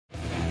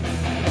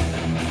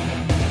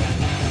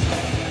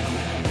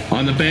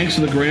On the banks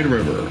of the Grand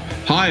River,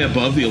 high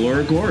above the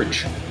Elora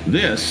Gorge,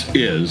 this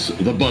is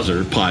the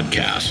Buzzr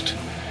Podcast.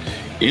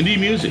 Indie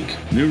music,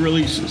 new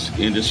releases,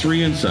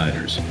 industry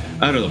insiders,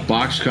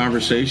 out-of-the-box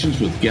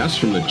conversations with guests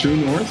from the true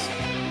north,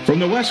 from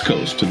the west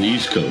coast to the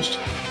east coast,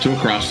 to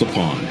across the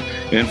pond,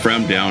 and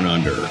from down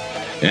under.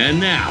 And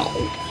now,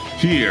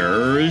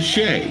 here is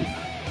Shay.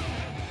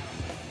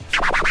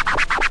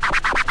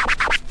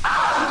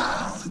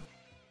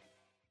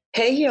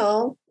 Hey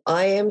y'all,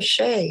 I am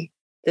Shay.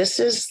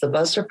 This is the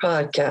Buzzr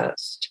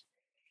Podcast.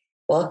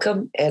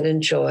 Welcome and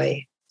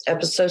enjoy.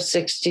 Episode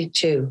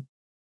 62.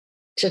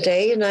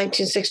 Today in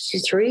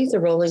 1963, the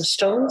Rolling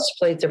Stones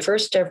played their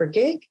first ever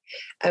gig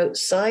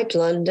outside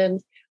London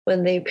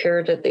when they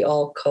appeared at the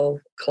Alcove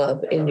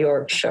Club in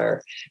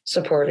Yorkshire,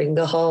 supporting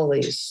the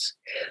Hollies.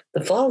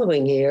 The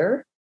following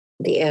year,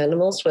 the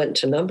Animals went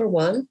to number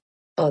one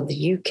on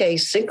the UK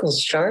singles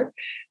chart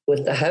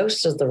with The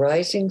House of the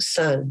Rising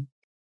Sun.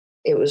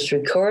 It was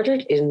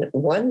recorded in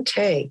one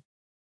take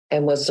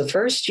and was the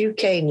first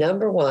UK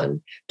number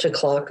one to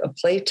clock a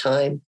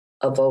playtime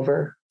of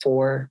over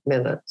 4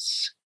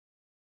 minutes.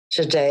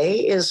 Today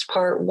is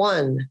part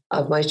one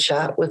of my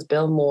chat with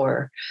Bill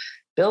Moore.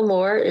 Bill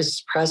Moore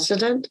is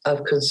president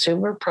of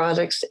Consumer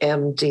Products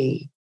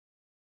MD.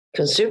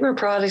 Consumer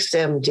Products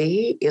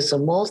MD is a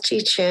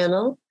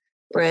multi-channel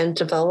brand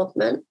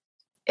development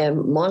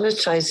and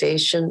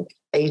monetization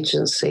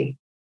agency.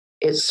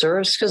 It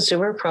serves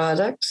consumer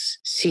products,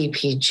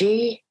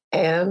 CPG,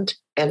 and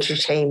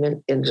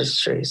entertainment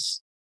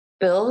industries.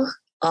 Bill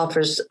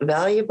offers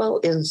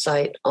valuable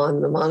insight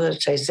on the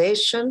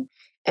monetization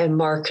and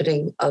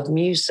marketing of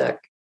music.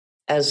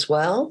 As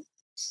well,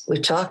 we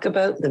talk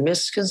about the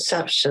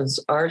misconceptions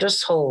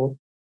artists hold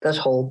that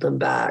hold them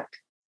back.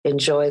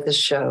 Enjoy the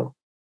show.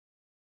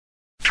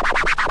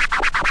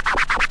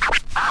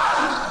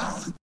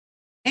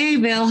 Hey,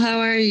 Bill, how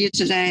are you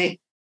today?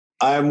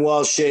 I'm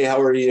well, Shay. How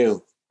are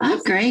you?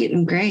 I'm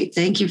great.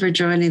 Thank you for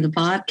joining the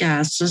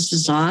podcast. This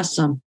is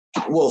awesome.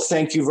 Well,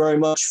 thank you very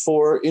much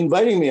for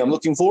inviting me. I'm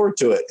looking forward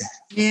to it.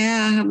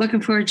 Yeah, I'm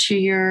looking forward to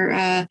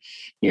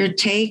your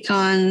take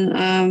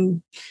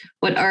on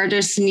what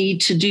artists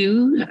need to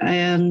do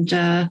and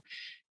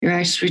your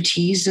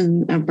expertise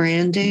in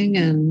branding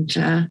and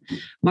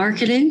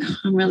marketing.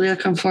 I'm really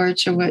looking forward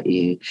to what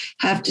you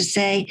have to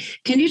say.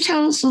 Can you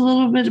tell us a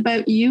little bit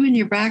about you and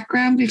your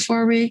background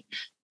before we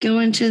go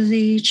into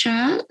the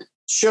chat?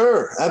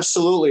 Sure,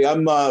 absolutely.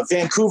 I'm a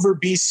Vancouver,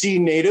 BC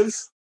native.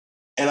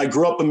 And I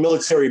grew up a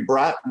military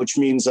brat, which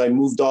means I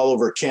moved all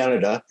over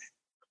Canada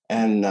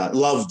and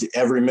loved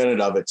every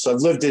minute of it. So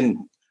I've lived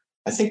in,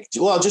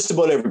 just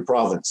about every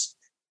province.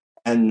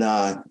 And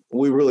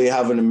we really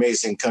have an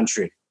amazing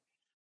country.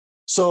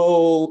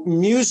 So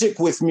music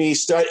with me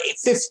started at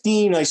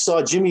 15. I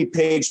saw Jimmy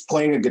Page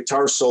playing a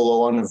guitar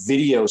solo on a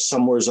video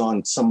somewhere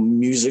on some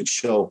music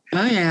show.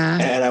 Oh, yeah.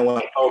 And I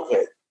went,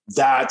 okay,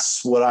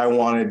 that's what I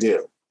want to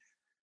do.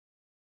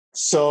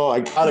 So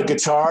I got a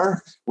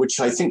guitar, which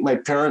I think my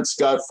parents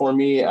got for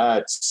me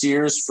at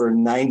Sears for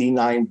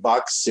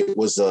 $99. It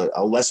was a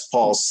Les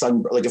Paul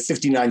like a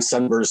 59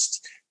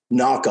 Sunburst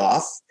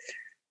knockoff.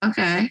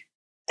 Okay.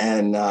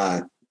 And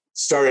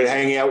started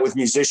hanging out with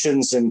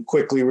musicians and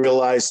quickly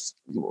realized,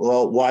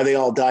 why they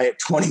all die at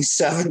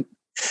 27,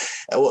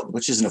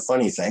 which isn't a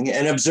funny thing.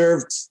 And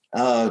observed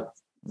the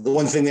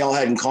one thing they all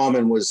had in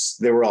common was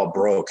they were all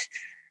broke.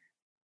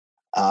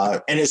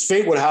 And as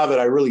fate would have it,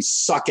 I really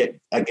suck at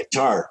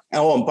guitar.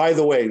 Oh, and by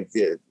the way,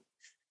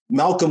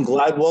 Malcolm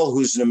Gladwell,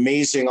 who's an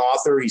amazing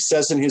author, he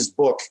says in his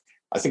book,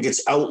 I think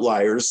it's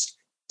Outliers,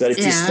 that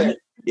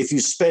if you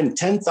spend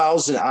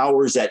 10,000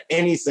 hours at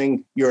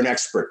anything, you're an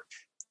expert.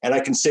 And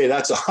I can say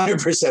that's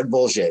 100%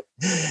 bullshit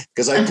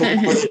because I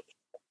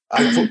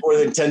put more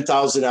than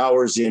 10,000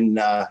 hours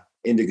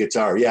into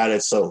guitar. Yeah,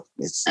 it's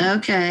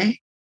okay.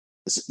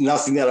 It's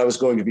nothing that I was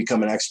going to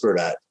become an expert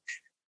at.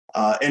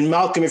 And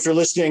Malcolm, if you're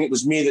listening, it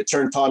was me that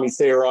turned Tommy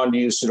Thayer on to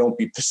you, so don't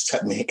be pissed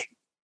at me.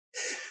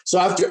 So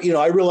after,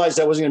 I realized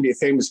I wasn't going to be a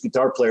famous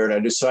guitar player, and I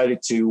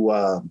decided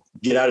to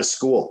get out of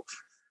school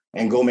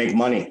and go make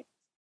money.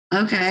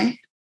 Okay.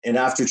 And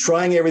after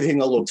trying everything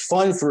that looked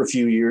fun for a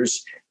few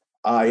years,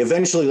 I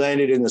eventually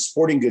landed in the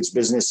sporting goods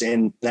business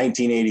in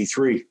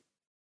 1983.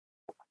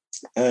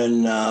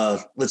 And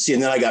and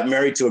then I got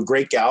married to a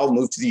great gal,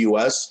 moved to the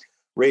U.S.,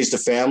 raised a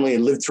family,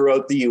 and lived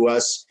throughout the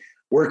U.S.,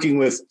 working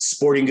with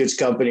sporting goods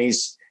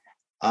companies,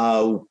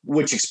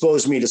 which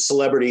exposed me to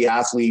celebrity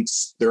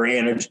athletes, their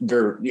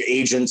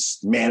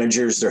agents,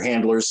 managers, their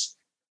handlers,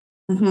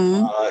 and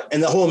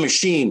the whole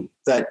machine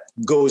that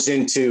goes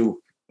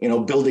into,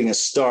 building a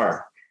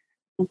star.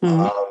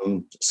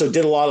 So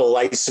did a lot of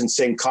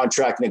licensing,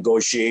 contract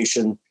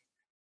negotiation,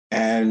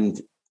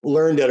 and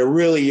learned at a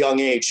really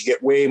young age to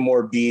get way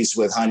more bees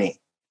with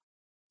honey.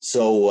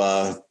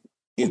 So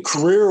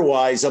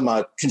career-wise, I'm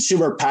a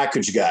consumer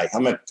package guy.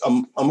 I'm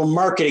a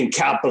marketing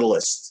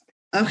capitalist.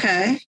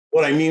 Okay.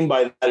 What I mean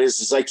by that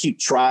is I keep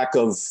track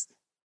of,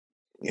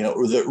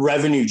 the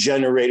revenue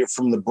generated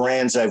from the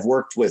brands I've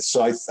worked with.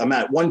 So I'm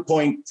at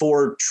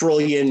 1.4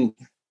 trillion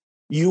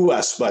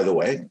US, by the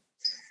way.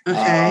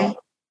 Okay.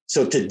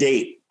 So to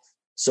date.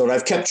 So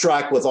I've kept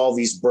track with all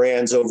these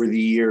brands over the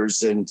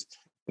years and,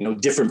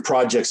 different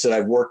projects that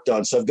I've worked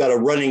on. So I've got a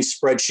running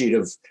spreadsheet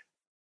of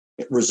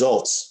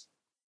results.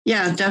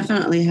 Yeah,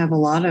 definitely have a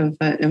lot of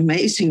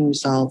amazing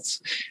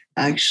results,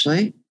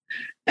 actually.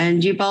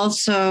 And you've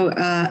also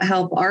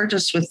helped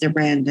artists with their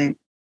branding.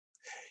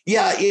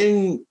 Yeah,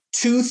 in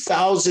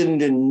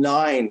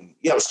 2009,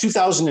 it was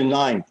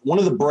 2009, one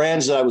of the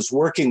brands that I was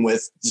working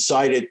with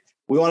decided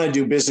we want to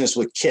do business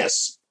with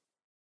Kiss.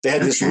 They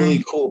had this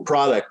really cool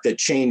product that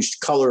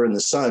changed color in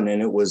the sun,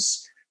 and it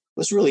was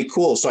really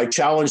cool. So I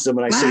challenged them,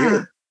 and I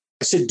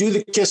said, do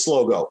the Kiss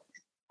logo.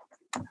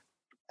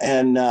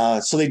 And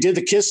so they did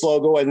the Kiss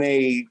logo, and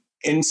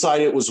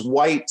inside it was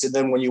white. And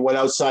then when you went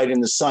outside in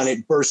the sun,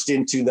 it burst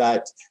into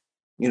that,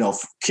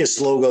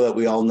 Kiss logo that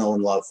we all know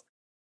and love.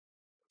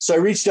 So I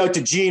reached out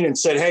to Gene and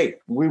said, hey,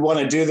 we want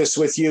to do this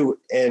with you.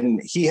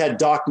 And he had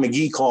Doc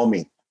McGee call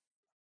me.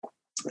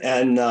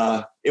 And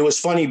it was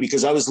funny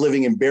because I was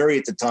living in Barrie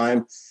at the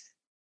time.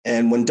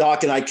 And when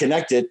Doc and I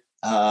connected,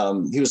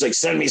 he was like,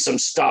 send me some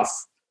stuff.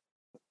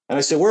 And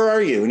I said, where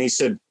are you? And he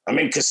said, I'm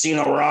in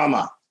Casino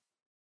Rama.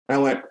 And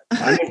I went,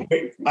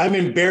 I'm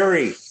in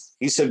Barrie.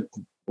 He said,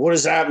 what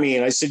does that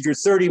mean? I said, you're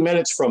 30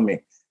 minutes from me.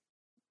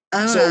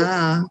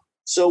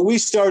 So we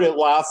started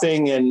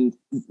laughing and,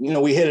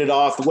 we hit it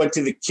off. We went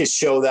to the Kiss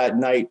show that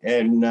night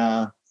and,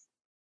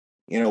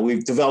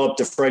 we've developed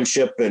a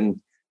friendship and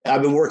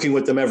I've been working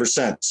with them ever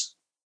since.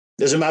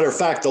 As a matter of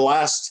fact, the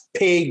last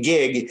paid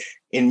gig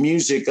in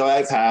music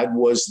I've had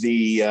was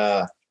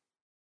the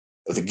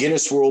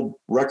Guinness World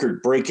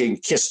Record breaking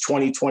Kiss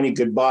 2020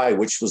 Goodbye,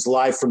 which was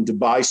live from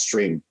Dubai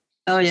Stream.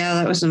 Oh yeah,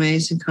 that was an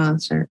amazing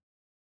concert.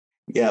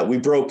 Yeah, we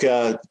broke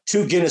 2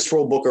 Guinness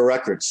World Book of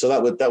Records, so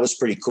that was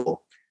pretty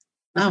cool.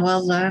 Oh,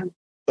 well done.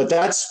 But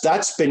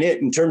that's been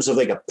it in terms of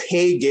like a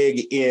pay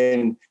gig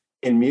in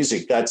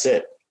music. That's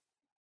it.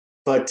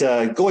 But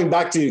going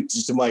back to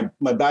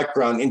my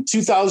background, in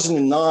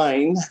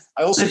 2009,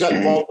 I also got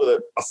involved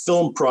with a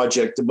film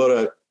project about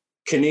a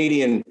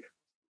Canadian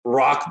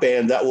rock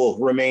band that will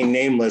remain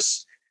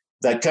nameless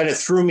that kind of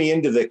threw me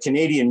into the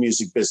Canadian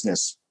music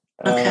business.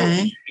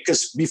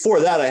 Because before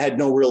that, I had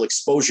no real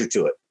exposure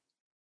to it.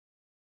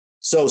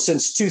 So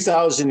since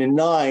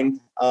 2009,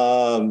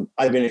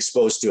 I've been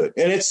exposed to it.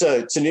 And it's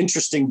an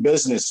interesting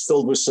business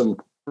filled with some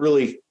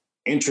really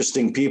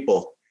interesting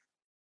people.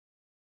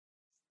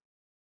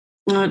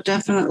 Oh, it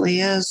definitely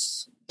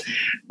is.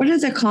 What are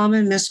the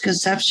common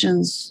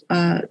misconceptions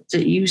that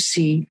you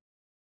see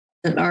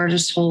that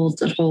artists hold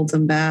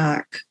them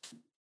back?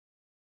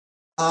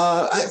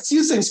 A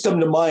few things come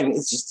to mind.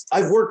 It's just,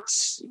 I've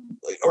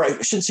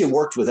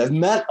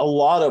met a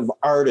lot of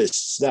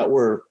artists that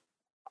were,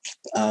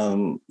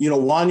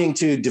 wanting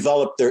to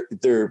develop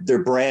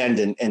their brand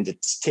and to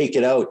take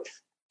it out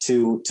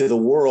to the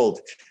world.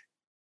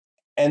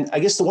 And I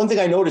guess the one thing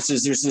I noticed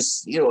is there's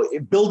this,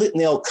 build it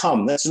and they'll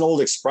come. That's an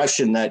old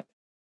expression that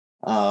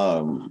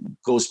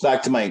goes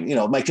back to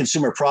my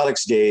consumer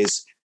products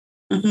days.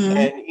 Mm-hmm.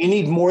 And you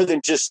need more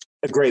than just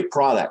a great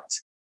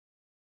product.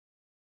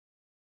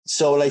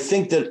 So I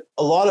think that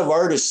a lot of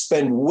artists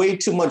spend way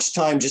too much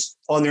time just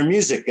on their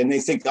music and they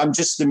think I'm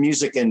just the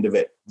music end of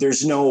it.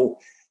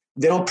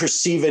 They don't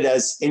perceive it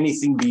as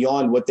anything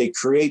beyond what they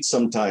create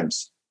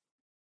sometimes.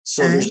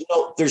 So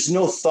there's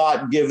no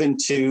thought given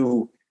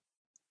to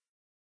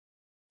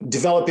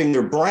developing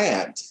their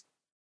brand.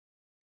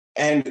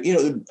 And,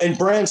 and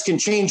brands can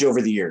change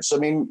over the years. I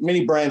mean,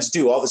 many brands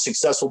do. All the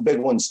successful big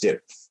ones did.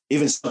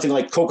 Even something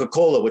like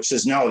Coca-Cola, which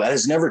says, no, that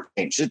has never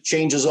changed. It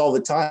changes all the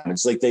time.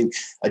 It's like they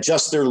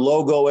adjust their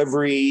logo I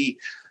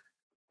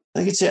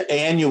think it's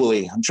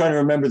annually. I'm trying to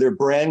remember their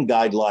brand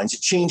guidelines.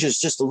 It changes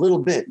just a little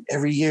bit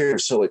every year.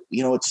 So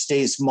it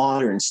stays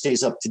modern,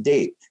 stays up to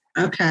date.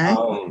 Okay.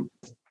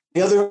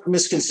 The other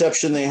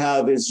misconception they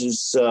have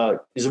is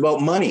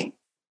about money,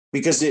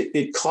 because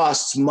it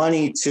costs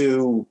money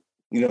to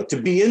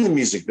be in the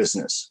music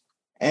business.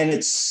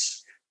 And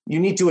you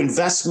need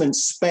to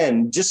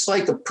spend just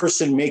like a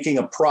person making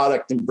a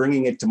product and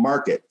bringing it to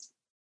market.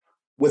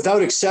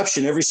 Without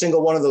exception, every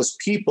single one of those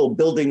people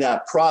building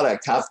that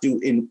product have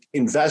to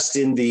invest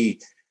in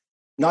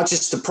not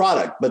just the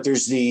product, but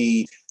there's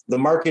the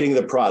marketing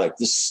of the product,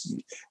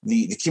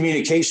 the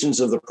communications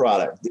of the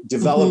product,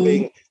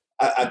 developing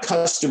a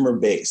customer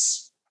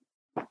base.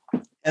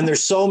 And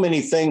there's so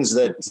many things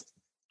that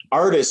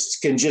artists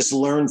can just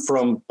learn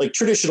from, like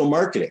traditional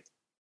marketing.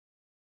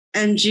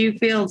 And do you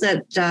feel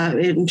that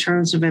in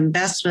terms of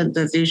investment,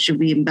 that they should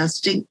be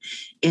investing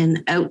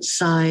in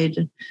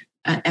outside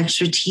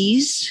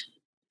expertise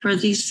for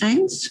these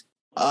things?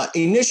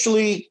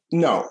 Initially,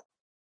 no.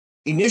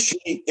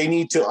 Initially, they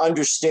need to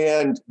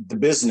understand the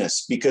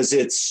business, because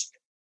it's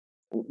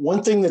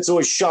one thing that's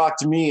always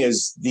shocked me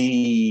is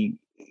the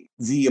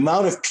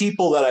amount of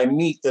people that I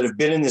meet that have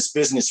been in this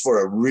business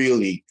for a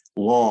really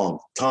long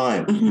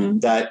time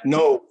that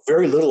know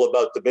very little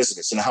about the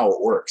business and how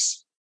it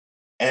works.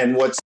 And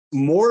what's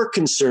more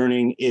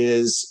concerning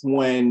is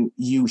when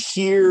you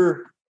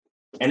hear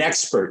an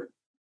expert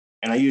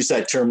and I use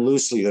that term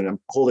loosely, and I'm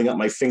holding up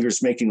my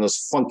fingers, making those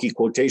funky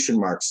quotation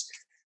marks.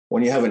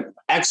 When you have an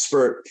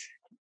expert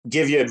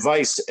give you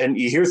advice and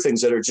you hear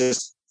things that are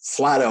just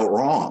flat out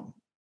wrong,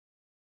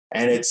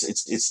 and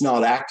it's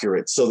not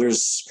accurate. So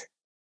this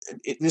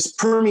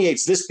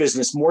permeates this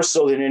business more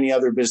so than any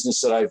other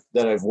business that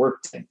I've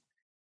worked in.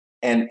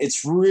 And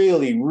it's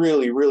really,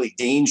 really, really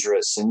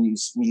dangerous. And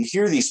you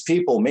hear these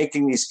people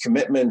making these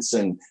commitments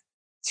and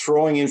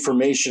throwing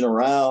information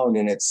around,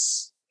 and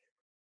it's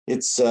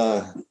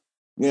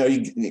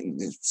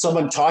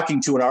someone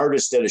talking to an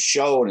artist at a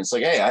show, and it's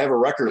like, hey, I have a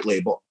record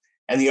label,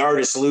 and the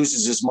artist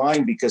loses his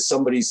mind because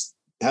somebody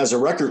has a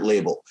record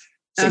label.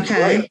 It's like,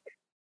 Okay. great.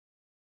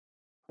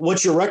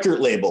 What's your record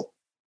label?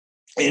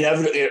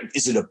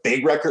 Is it a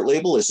big record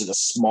label? Is it a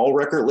small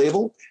record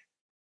label?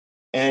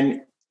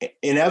 And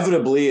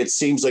inevitably, it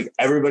seems like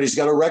everybody's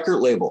got a record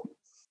label.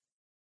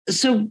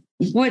 So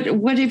what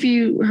have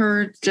you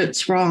heard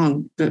that's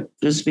wrong that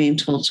is being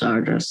told to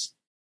artists?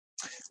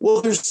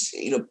 Well,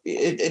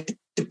 it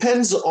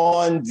depends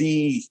on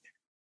the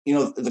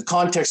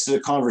context of the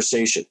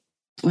conversation.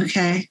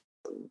 Okay.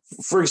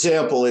 For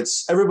example,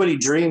 it's everybody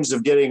dreams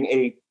of getting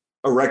a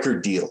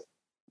record deal,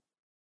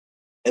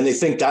 and they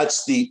think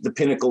that's the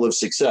pinnacle of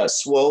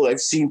success. Well, I've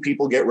seen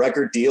people get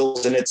record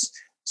deals, and it's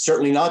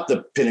certainly not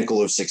the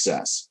pinnacle of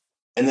success.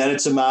 And then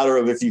it's a matter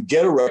of, if you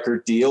get a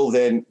record deal,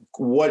 then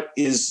what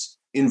is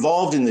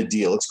involved in the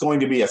deal? It's going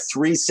to be a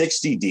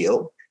 360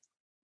 deal.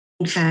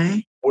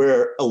 Okay.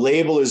 Where a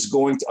label is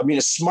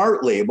a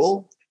smart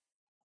label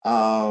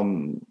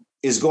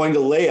is going to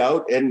lay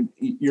out, and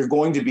you're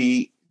going to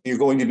be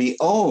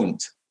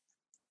owned.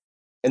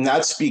 And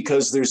that's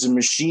because there's a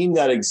machine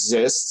that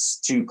exists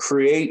to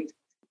create,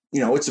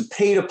 it's a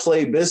pay to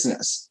play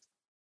business.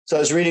 So I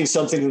was reading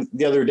something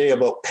the other day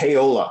about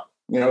payola.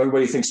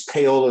 Everybody thinks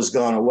payola's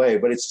gone away,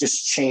 but it's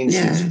just changed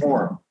its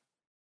form.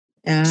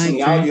 Yeah, so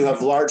now you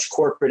have large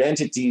corporate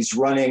entities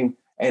running,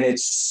 and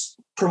it's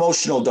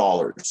promotional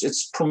dollars.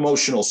 It's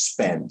promotional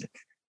spend.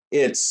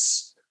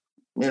 It's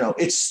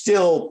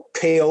still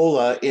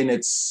payola in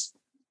its,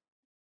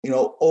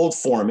 old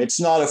form. It's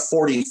not a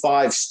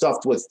 45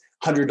 stuffed with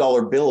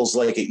 $100 bills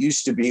like it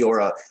used to be, or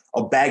a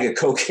bag of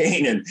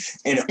cocaine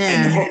and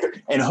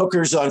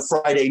hookers on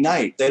Friday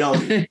night. They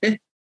don't,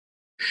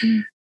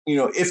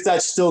 if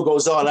that still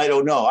goes on, I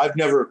don't know. I've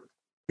never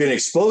been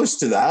exposed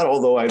to that,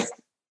 although I've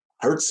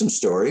heard some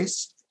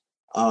stories.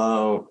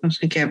 I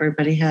think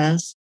everybody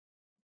has.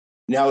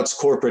 Now it's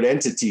corporate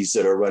entities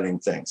that are running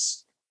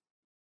things.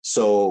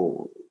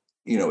 So,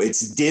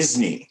 it's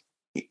Disney.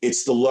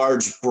 It's the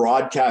large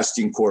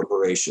broadcasting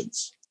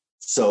corporations.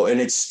 So,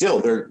 and it's still,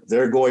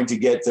 they're going to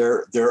get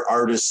their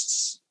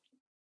artists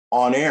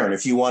on air. And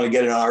if you want to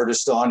get an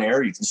artist on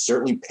air, you can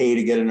certainly pay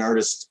to get an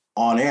artist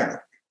on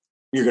air.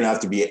 You're going to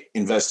have to be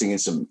investing in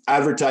some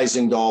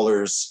advertising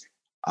dollars,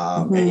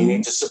 and you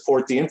need to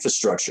support the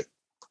infrastructure.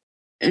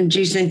 And do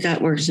you think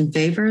that works in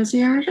favor of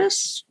the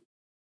artists?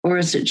 Or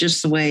is it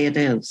just the way it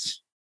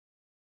is?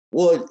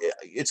 Well,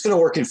 it's going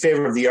to work in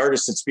favor of the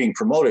artist that's being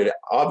promoted,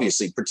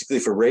 obviously,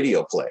 particularly for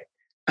radio play.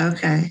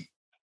 Okay.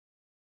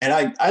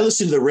 And I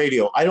listen to the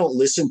radio. I don't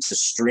listen to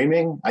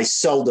streaming. I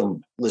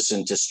seldom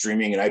listen to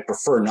streaming, and I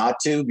prefer not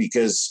to,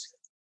 because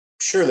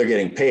sure, they're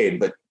getting paid,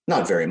 but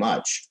not very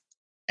much.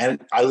 And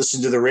I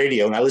listen to the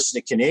radio, and I listen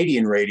to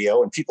Canadian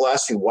radio, and people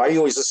ask me, why do you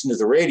always listen to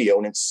the radio?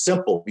 And it's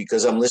simple,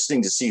 because I'm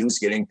listening to see who's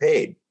getting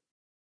paid.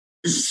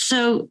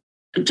 So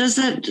does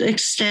that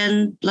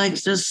extend,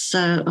 like this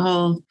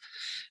whole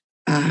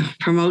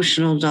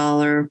promotional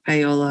dollar,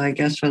 payola, I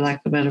guess, for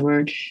lack of a better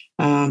word,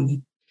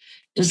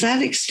 does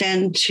that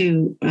extend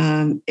to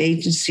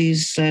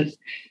agencies that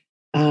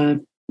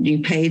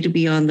you pay to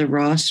be on the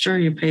roster?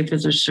 You pay for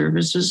their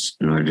services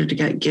in order to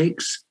get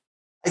gigs?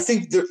 I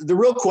think the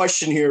real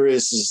question here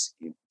is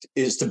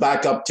to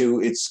back up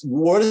to, it's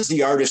what does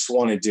the artist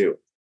want to do?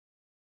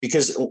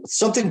 Because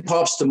something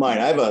pops to mind.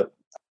 I have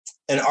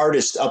an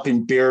artist up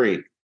in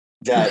Barrie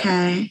that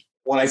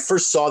when I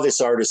first saw this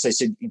artist, I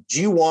said,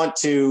 do you want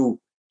to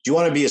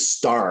be a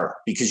star?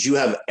 Because you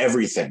have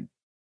everything.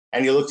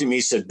 And he looked at me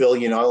and said, Bill,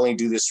 I only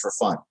do this for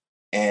fun.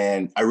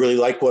 And I really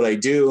like what I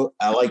do.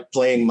 I like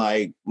playing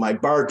my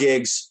bar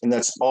gigs, and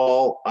that's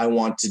all I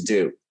want to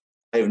do.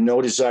 I have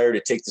no desire to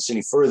take this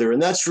any further.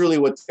 And that's really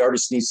what the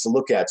artist needs to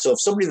look at. So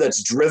if somebody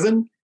that's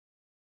driven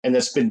and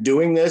that's been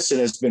doing this and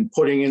has been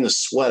putting in the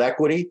sweat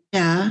equity,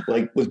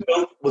 like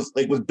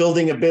with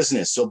building a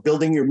business. So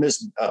building your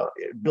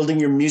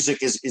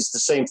music is the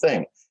same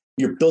thing.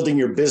 You're building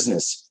your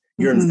business.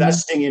 You're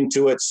investing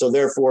into it. So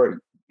therefore,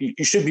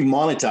 you should be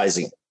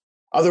monetizing it.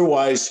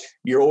 Otherwise,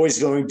 you're always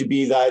going to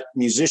be that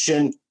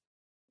musician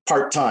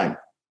part-time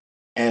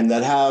and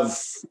that have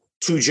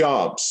two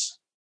jobs.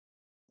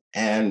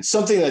 And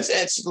something else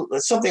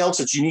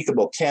that's unique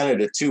about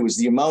Canada too is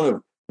the amount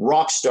of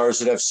rock stars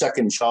that have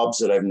second jobs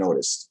that I've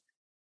noticed.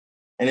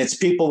 And it's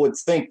people would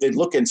think, they'd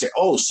look and say,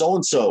 oh,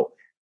 so-and-so.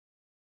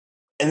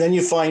 And then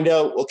you find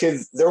out, okay,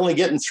 they're only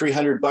getting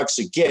 $300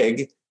 a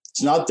gig.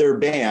 It's not their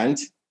band.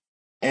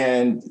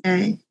 And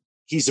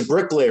he's a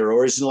bricklayer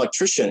or he's an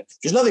electrician.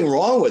 There's nothing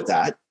wrong with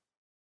that.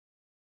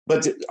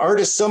 But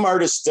some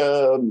artists,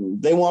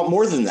 they want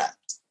more than that.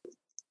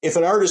 If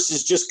an artist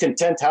is just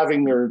content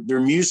having their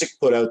music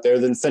put out there,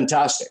 then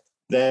fantastic.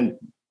 Then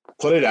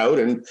put it out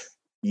and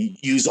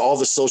use all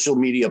the social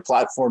media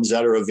platforms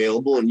that are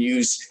available and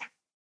use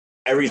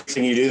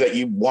everything you do that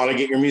you want to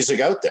get your music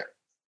out there.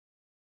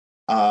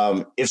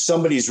 If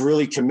somebody's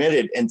really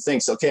committed and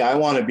thinks, okay, I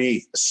want to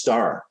be a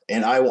star,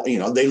 and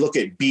they look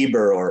at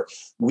Bieber or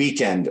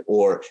Weeknd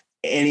or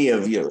any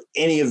of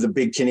the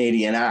big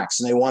Canadian acts,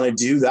 and they want to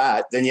do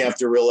that, then you have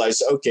to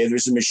realize, okay,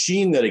 there's a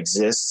machine that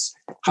exists.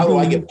 How do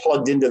I get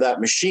plugged into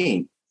that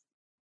machine?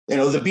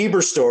 The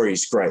Bieber story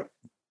is great.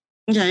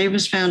 Yeah, it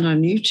was found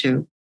on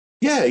YouTube.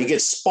 Yeah, you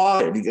get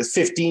spotted. You get a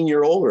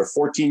 15-year-old or a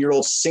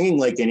 14-year-old singing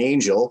like an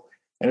angel,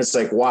 and it's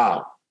like,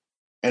 wow.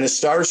 And a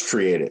star's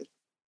created.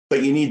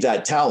 But you need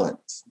that talent.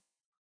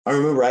 I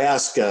remember I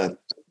asked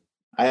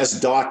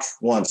Doc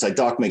once,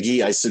 Doc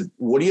McGee, I said,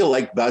 what do you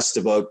like best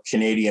about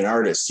Canadian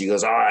artists? He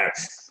goes,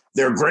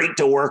 they're great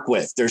to work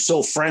with. They're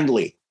so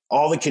friendly.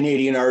 All the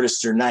Canadian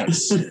artists are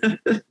nice.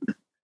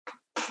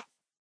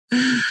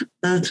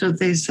 That's what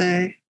they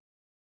say.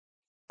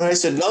 And I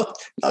said, not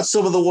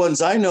some of the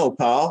ones I know,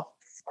 pal.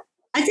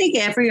 I think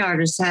every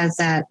artist has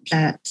that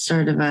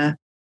sort of a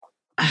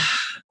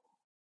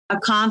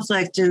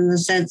conflict in the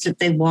sense that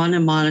they want to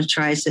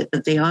monetize it,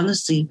 but they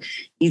honestly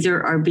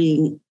either are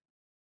being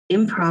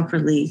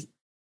improperly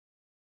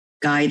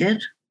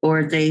guided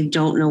or they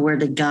don't know where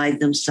to guide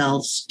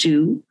themselves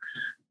to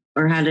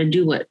or how to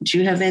do it. Do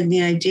you have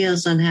any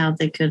ideas on how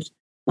they could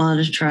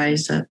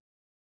monetize it?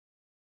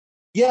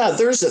 Yeah,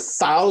 there's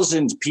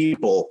 1,000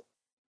 people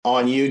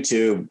on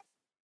YouTube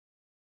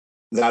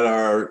that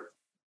are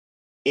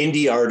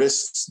indie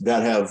artists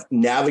that have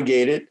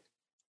navigated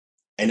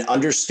and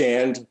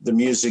understand the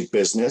music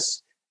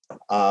business.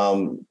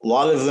 A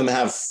lot of them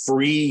have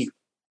free,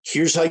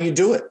 here's how you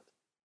do it.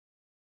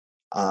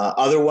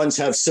 Other ones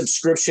have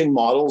subscription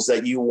models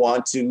that you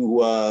want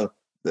to,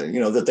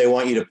 that they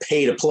want you to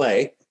pay to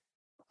play.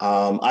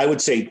 I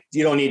would say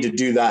you don't need to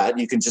do that.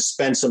 You can just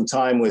spend some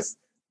time with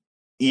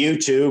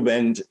YouTube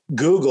and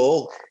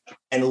Google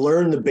and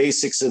learn the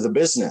basics of the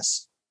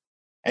business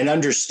and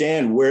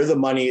understand where the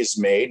money is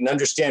made and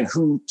understand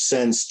who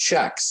sends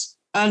checks.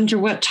 Under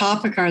what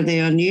topic are they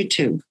on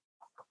YouTube?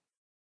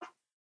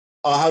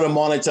 How to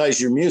monetize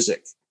your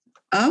music.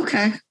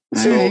 Okay.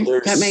 All right.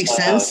 That makes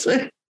sense.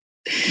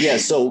 Yeah.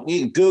 So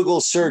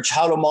Google search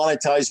how to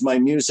monetize my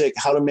music,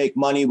 how to make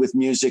money with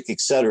music,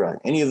 etc.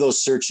 Any of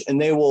those search, and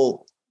they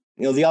will,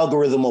 the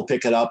algorithm will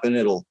pick it up and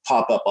it'll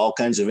pop up all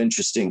kinds of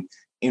interesting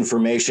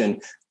information.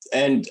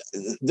 And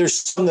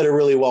there's some that are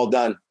really well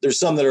done. There's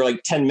some that are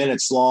like 10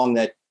 minutes long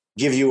that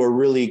give you a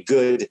really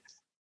good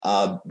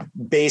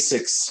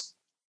basics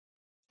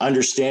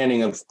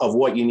understanding of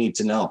what you need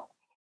to know.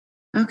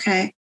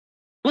 Okay.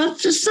 Well,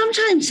 just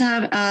sometimes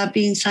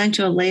being signed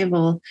to a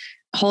label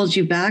holds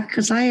you back,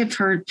 because I have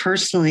heard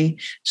personally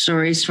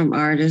stories from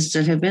artists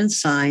that have been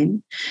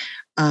signed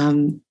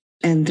and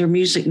their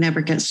music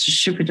never gets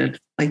distributed,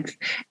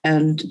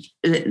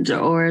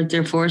 or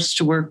they're forced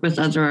to work with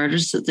other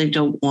artists that they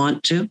don't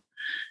want to,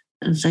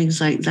 and things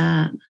like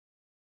that.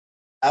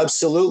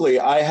 Absolutely.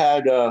 I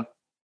had a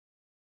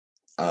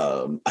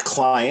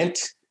client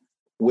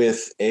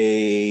with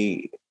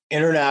a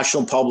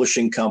international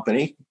publishing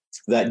company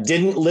that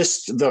didn't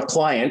list the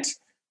client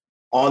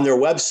on their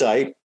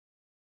website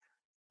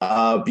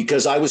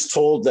because I was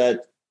told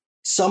that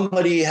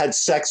somebody had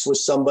sex with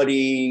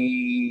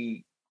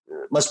somebody,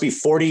 must be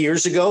 40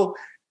 years ago.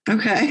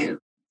 Okay.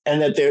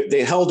 And that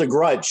they held a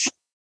grudge.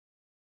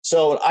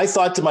 So I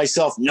thought to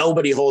myself,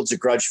 nobody holds a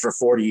grudge for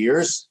 40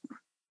 years.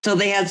 So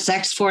they had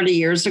sex 40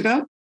 years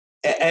ago?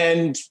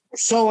 And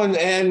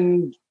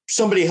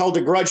somebody held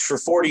a grudge for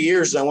 40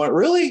 years. And I went,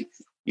 really?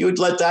 You would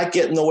let that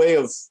get in the way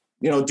of,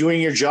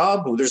 doing your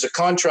job? There's a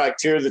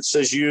contract here that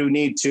says you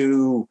need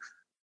to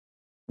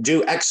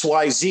do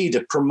XYZ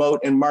to promote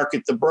and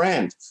market the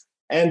brand.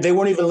 And they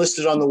weren't even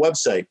listed on the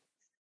website.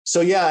 So,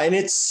 yeah, and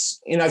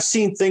I've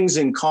seen things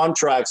in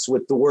contracts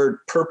with the word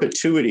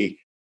perpetuity.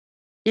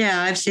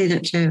 Yeah, I've seen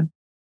it too.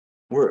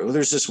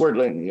 There's this word,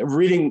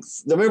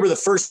 remember the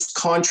first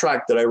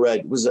contract that I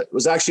read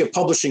was actually a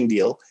publishing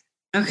deal.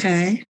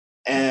 Okay.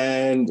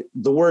 And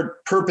the word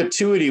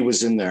perpetuity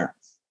was in there.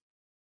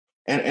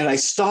 And I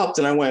stopped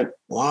and I went,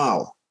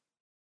 wow,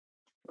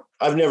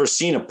 I've never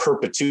seen a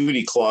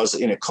perpetuity clause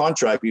in a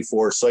contract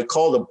before. So I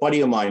called a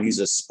buddy of mine. He's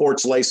a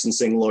sports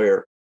licensing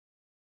lawyer.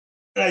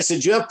 And I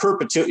said, do you have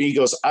perpetuity? He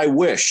goes, I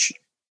wish.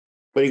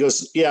 But he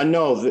goes, yeah,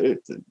 no,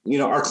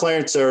 our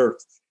clients are,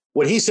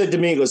 what he said to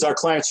me, he goes, our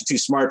clients are too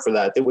smart for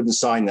that. They wouldn't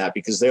sign that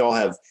because they all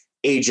have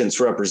agents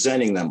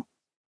representing them.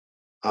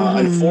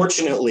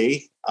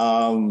 Unfortunately,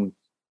 when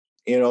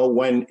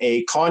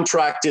a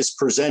contract is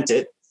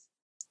presented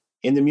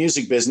in the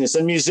music business,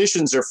 and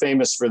musicians are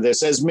famous for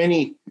this, as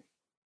many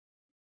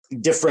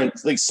different,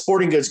 like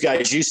sporting goods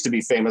guys used to be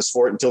famous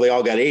for it until they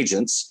all got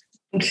agents.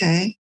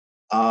 Okay.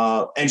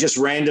 And just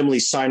randomly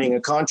signing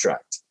a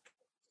contract.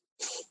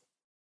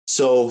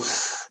 So,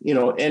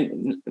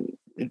 and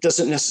it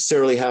doesn't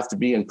necessarily have to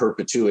be in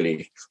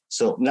perpetuity.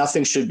 So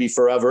nothing should be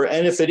forever.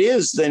 And if it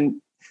is,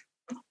 then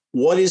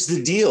what is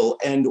the deal?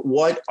 And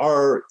what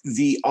are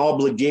the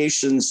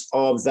obligations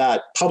of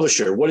that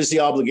publisher? What is the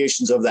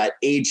obligations of that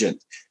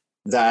agent,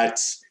 that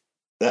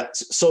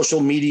social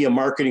media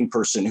marketing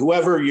person,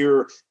 whoever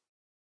you're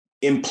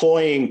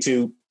employing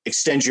to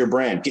extend your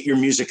brand, get your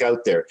music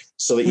out there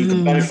so that you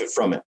can benefit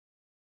from it?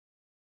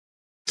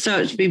 So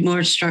it should be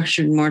more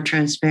structured, more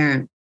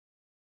transparent.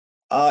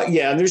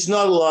 And there's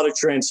not a lot of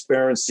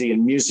transparency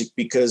in music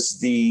because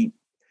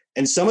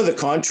some of the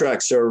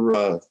contracts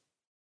are,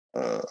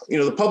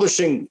 the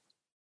publishing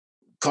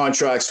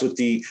contracts with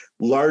the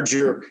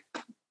larger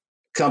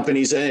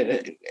companies,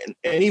 and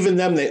even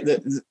then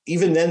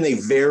they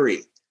vary.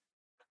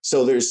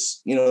 So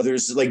there's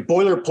like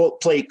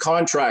boilerplate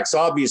contracts,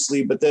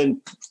 obviously, but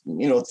then,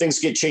 things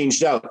get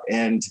changed out,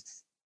 and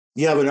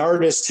you have an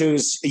artist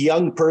who's a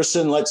young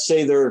person. Let's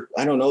say they're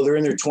in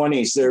their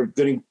 20s. They're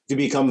going to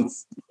become,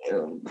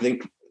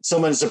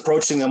 someone's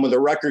approaching them with a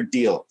record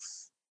deal.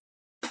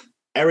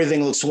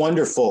 Everything looks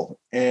wonderful.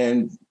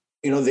 And,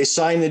 they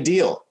sign the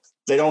deal.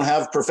 They don't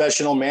have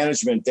professional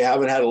management. They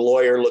haven't had a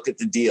lawyer look at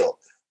the deal.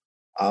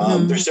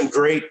 There's some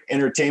great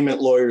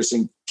entertainment lawyers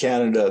in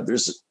Canada.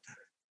 There's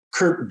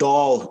Kurt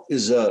Dahl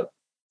he's a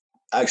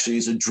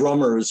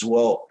drummer as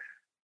well,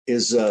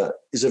 is a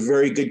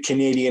very good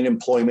Canadian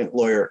employment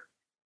lawyer,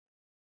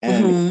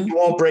 and he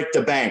won't break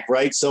the bank,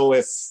 right? So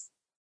if,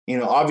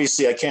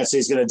 obviously I can't say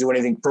he's going to do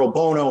anything pro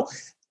bono,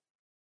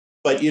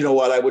 but you know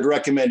what, I would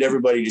recommend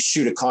everybody to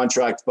shoot a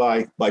contract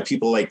by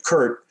people like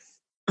Kurt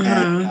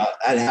and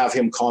have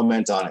him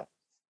comment on it.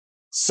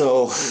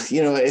 So,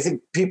 I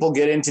think people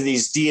get into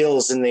these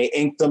deals and they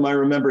ink them. I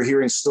remember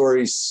hearing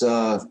stories.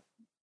 I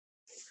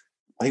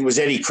think it was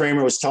Eddie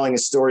Kramer was telling a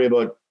story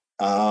about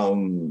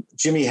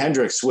Jimi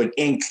Hendrix would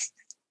ink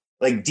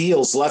like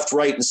deals left,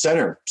 right, and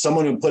center.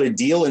 Someone would put a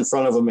deal in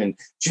front of him and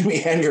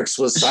Jimi Hendrix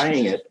was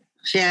signing it.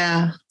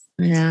 Yeah.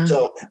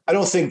 So I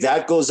don't think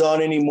that goes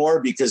on anymore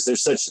because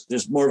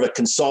there's more of a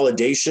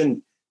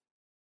consolidation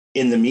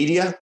in the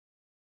media,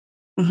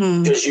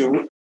 because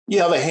you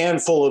have a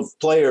handful of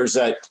players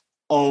that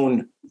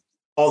own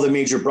all the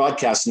major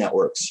broadcast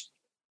networks,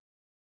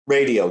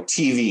 radio,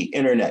 TV,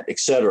 internet,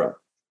 etc.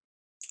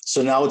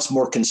 So now it's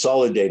more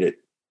consolidated.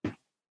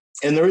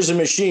 And there is a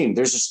machine.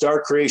 There's a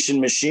star creation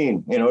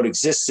machine. It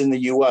exists in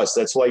the U.S.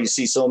 That's why you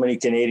see so many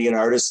Canadian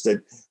artists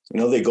that,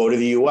 they go to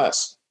the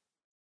U.S.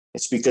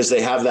 It's because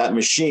they have that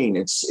machine.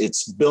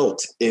 It's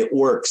built. It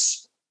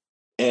works.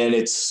 And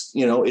it's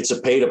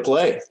a pay to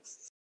play.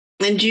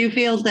 And do you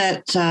feel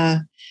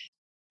that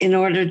in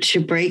order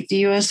to break the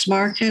U.S.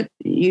 market,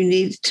 you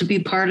need to be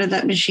part of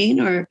that machine?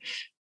 Or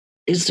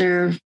is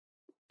there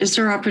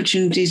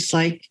opportunities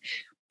like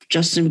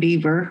Justin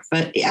Bieber,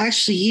 but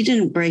actually he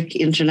didn't break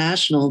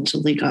international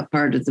until he got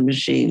part of the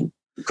machine.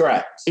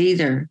 Correct.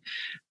 Either.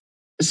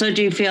 So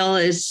do you feel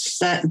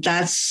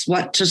that's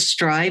what to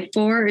strive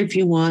for if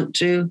you want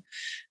to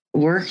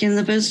work in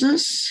the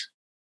business,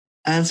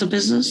 as a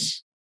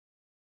business?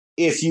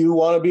 If you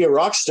want to be a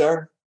rock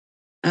star.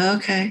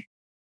 Okay.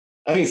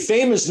 I mean,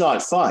 fame is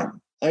not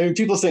fun. I mean,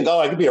 people think,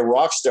 I could be a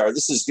rock star.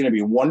 This is going to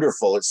be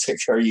wonderful. It's like,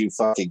 are you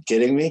fucking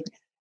kidding me?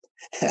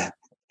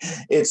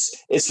 It's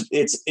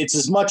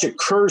as much a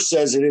curse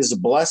as it is a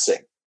blessing.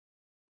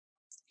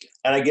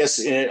 And I guess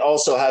it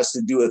also has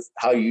to do with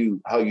how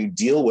you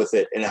deal with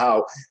it and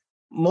how,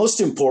 most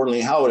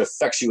importantly, how it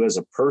affects you as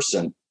a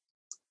person.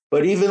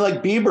 But even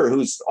like Bieber,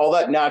 who's all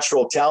that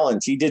natural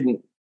talent, he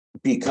didn't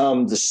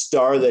become the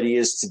star that he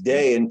is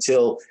today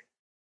until,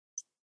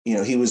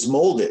 he was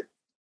molded.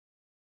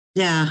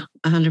 Yeah,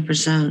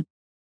 100%.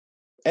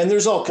 And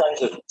there's all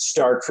kinds of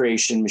star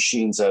creation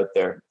machines out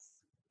there.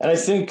 And I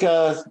think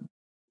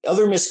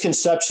other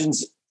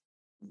misconceptions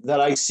that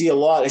I see a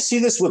lot, I see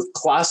this with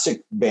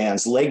classic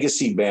bands,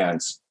 legacy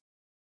bands.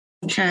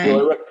 Okay.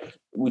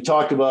 We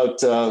talked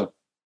about,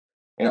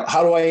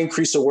 how do I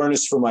increase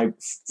awareness for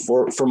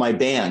my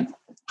band?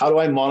 How do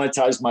I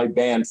monetize my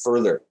band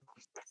further?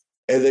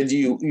 And then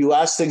you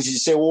ask things, you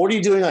say, well, what are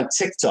you doing on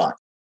TikTok?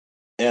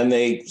 And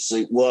they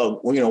say, well,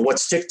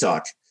 what's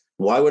TikTok?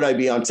 Why would I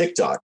be on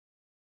TikTok?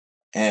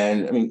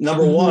 And I mean,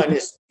 number one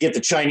is get the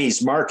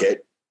Chinese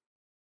market.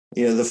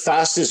 The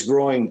fastest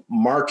growing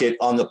market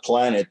on the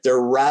planet. They're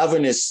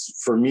ravenous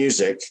for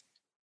music.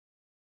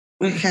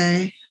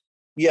 Okay.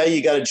 Yeah,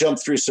 you got to jump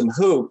through some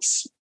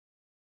hoops.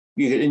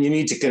 And you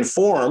need to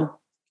conform.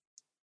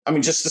 I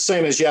mean, just the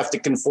same as you have to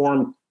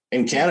conform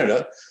in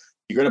Canada.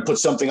 You're going to put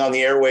something on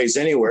the airways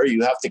anywhere.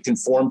 You have to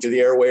conform to the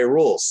airway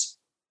rules.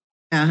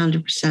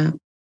 100%.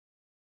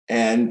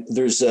 And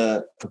there's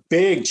a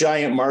big,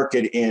 giant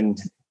market in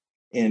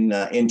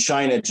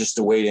China just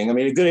awaiting. I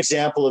mean, a good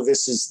example of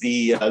this is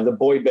the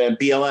boy band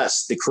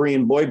BLS, the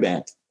Korean boy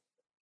band.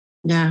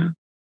 Yeah.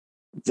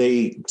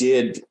 They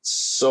did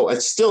so.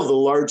 It's still the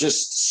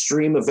largest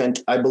stream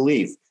event, I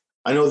believe.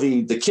 I know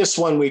the KISS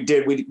one we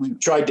did. We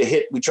tried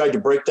to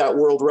break that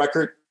world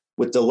record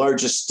with the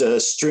largest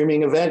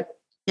streaming event.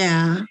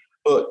 Yeah.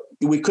 but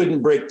we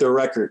couldn't break their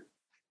record.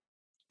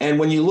 And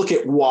when you look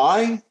at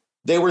why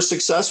they were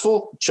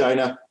successful,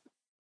 China,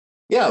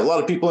 yeah, a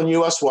lot of people in the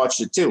U.S.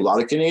 watched it too. A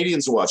lot of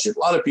Canadians watched it. A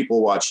lot of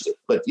people watched it.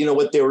 But you know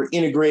what? They were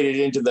integrated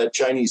into that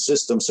Chinese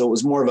system. So it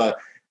was more of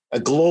a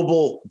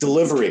global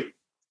delivery.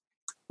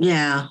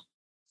 Yeah.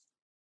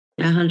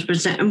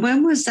 100%. And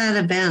when was that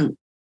event?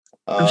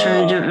 I'm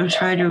trying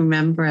to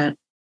remember it.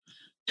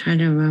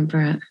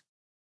 It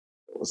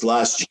was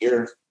last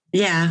year.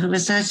 Yeah, it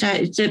was last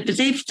year. But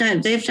they've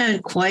done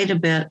quite a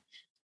bit.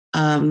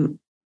 And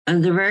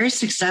they're very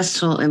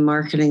successful in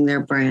marketing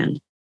their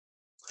brand.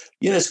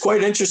 You know, it's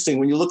quite interesting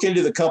when you look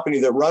into the company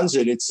that runs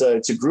it. It's a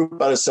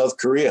group out of South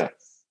Korea,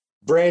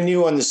 brand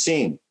new on the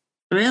scene.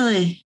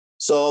 Really?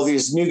 So all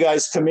these new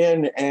guys come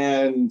in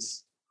and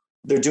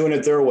they're doing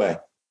it their way.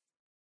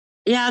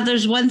 Yeah,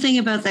 there's one thing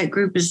about that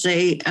group is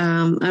they.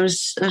 I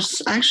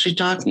was actually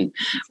talking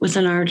with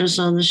an artist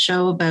on the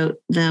show about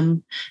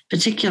them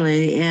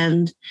particularly,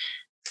 and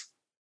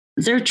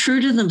they're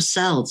true to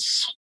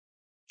themselves.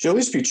 You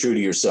always be true to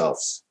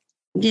yourselves.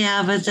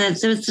 Yeah, but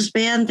this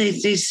band, they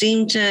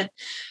seem to.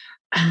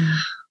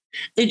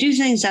 They do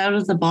things out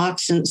of the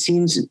box, and it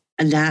seems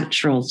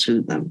natural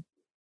to them.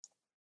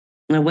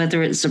 Now,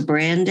 whether it's the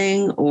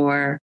branding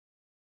or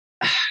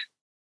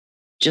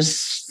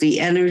just the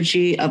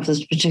energy of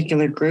this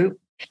particular group,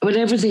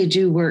 whatever they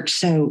do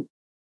works out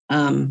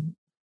over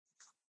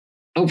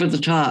the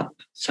top,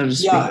 so to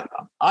speak. Yeah,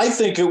 I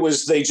think it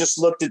was they just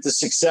looked at the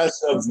success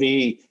of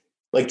the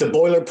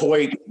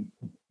boilerplate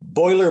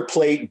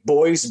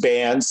boys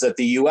bands that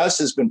the U.S.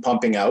 has been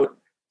pumping out.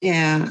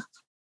 Yeah.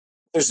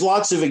 There's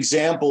lots of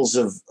examples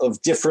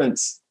of different,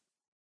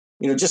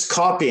 just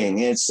copying.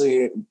 It's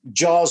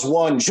Jaws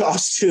 1,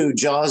 Jaws 2,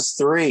 Jaws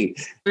 3.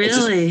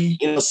 Really?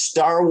 Just,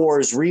 Star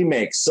Wars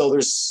remakes. So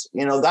there's,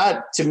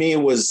 that to me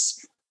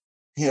was,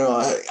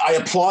 I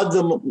applaud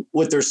them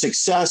with their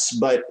success,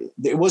 but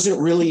it wasn't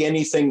really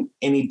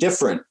any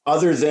different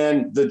other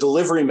than the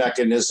delivery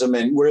mechanism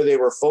and where they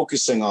were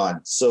focusing on.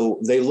 So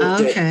they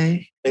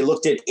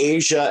looked at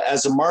Asia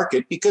as a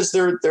market because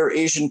they're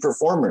Asian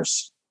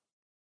performers.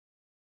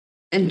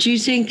 And do you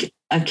think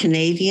a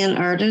Canadian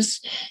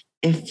artist,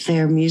 if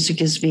their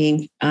music is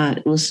being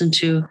listened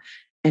to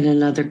in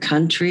another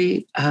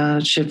country,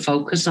 should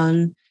focus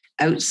on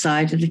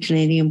outside of the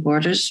Canadian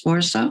borders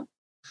more so?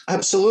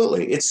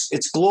 Absolutely.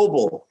 It's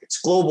global.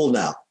 It's global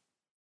now.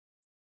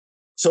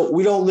 So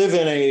we don't live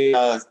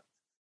in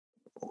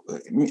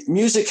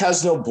music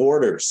has no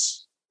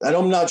borders. And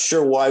I'm not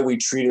sure why we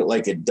treat it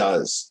like it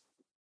does.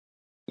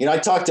 I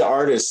talk to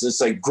artists.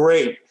 It's like,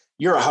 great,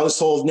 you're a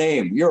household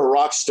name. You're a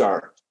rock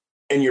star.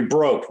 And you're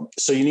broke,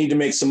 so you need to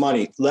make some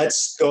money.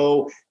 Let's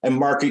go and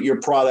market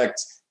your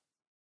product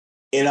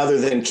in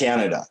other than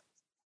Canada.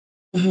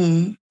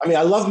 Mm-hmm. I mean,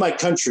 I love my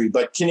country,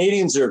 but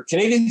Canadians are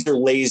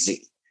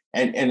lazy,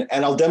 and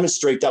I'll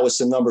demonstrate that with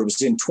some numbers. It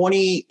was in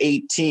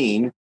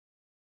 2018.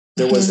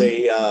 There was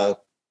I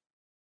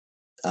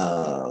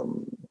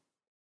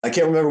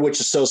can't remember which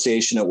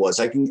association it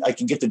was. I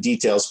can get the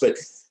details, but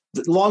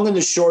the long and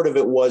the short of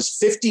it was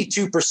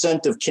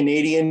 52% of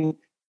Canadian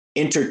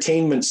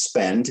entertainment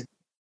spend,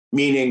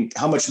 meaning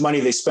how much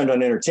money they spend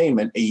on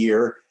entertainment a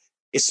year,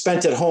 is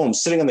spent at home,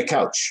 sitting on the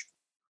couch.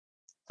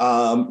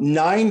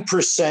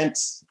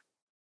 9%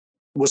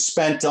 was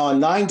spent on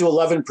 9 to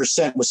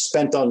 11% was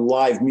spent on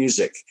live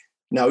music.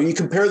 Now you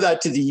compare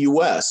that to the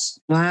US.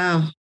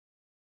 Wow.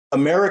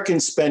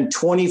 Americans spend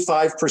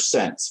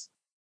 25%.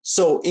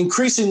 So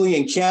increasingly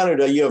in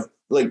Canada, you have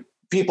like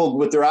people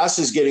with their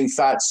asses getting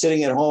fat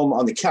sitting at home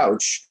on the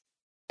couch,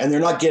 and they're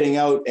not getting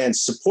out and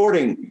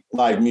supporting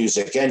live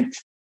music. And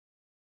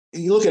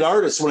you look at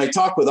artists, when I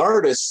talk with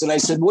artists, and I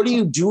said, what are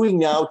you doing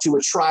now to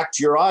attract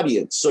your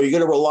audience? So you're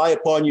going to rely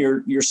upon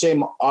your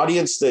same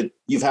audience that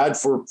you've had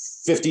for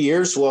 50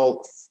 years?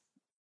 Well,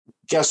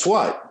 guess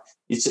what?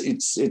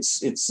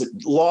 It's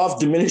law of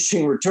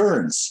diminishing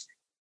returns.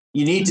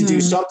 You need to do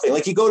something.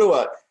 Like you go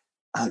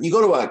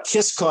to a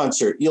Kiss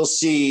concert, you'll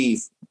see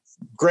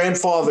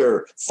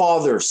grandfather,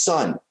 father,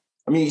 son.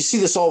 I mean, you see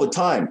this all the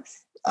time.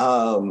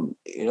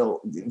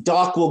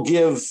 Doc will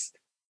give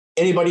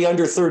anybody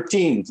under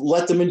 13,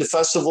 let them into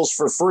festivals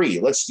for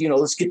free. Let's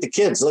get the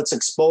kids. Let's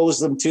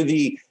expose them to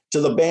the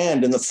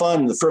band and the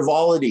fun, the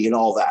frivolity and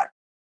all that.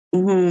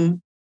 Mm-hmm.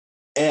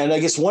 And I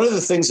guess one of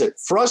the things that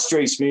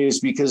frustrates me is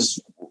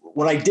because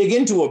when I dig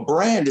into a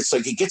brand, it's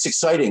like it gets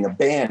exciting. A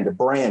brand.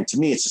 To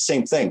me, it's the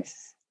same thing.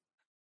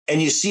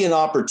 And you see an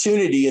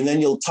opportunity, and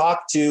then you'll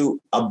talk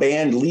to a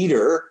band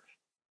leader,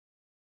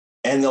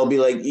 and they'll be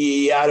like,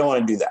 yeah, I don't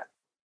want to do that.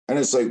 And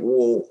it's like,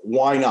 well,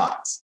 why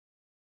not?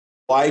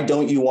 Why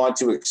don't you want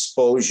to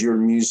expose your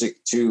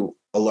music to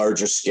a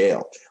larger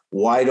scale?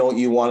 Why don't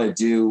you want to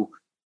do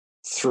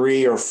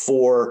 3 or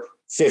 4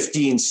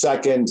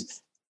 15-second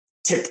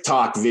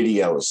TikTok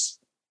videos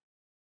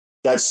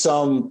that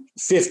some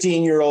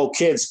 15-year-old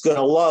kid's going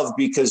to love?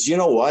 Because you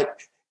know what?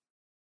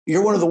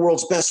 You're one of the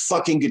world's best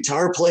fucking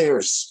guitar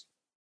players.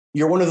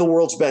 You're one of the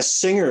world's best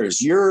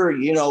singers.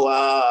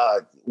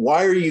 Why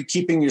are you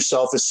keeping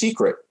yourself a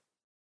secret?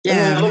 And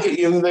then Yeah. they look at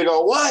you and they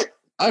go, what?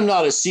 I'm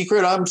not a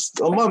secret. I'm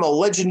a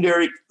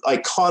legendary,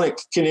 iconic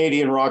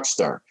Canadian rock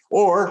star.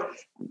 Or,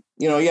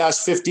 you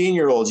ask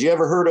 15-year-olds, you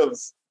ever heard of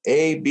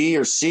A, B,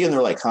 or C? And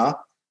they're like, huh?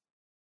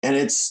 And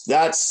that's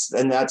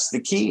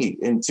the key,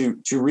 and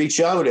to reach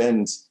out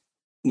and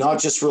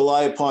not just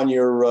rely upon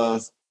your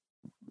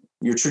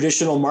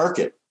traditional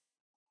market,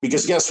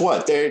 because guess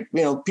what?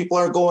 People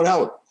aren't going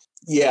out.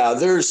 Yeah,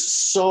 there's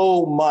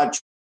so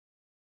much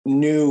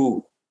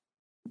new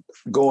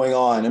going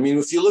on. I mean,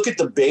 if you look at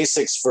the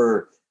basics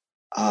for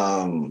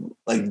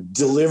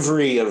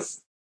delivery of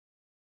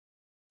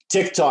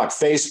TikTok,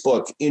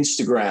 Facebook,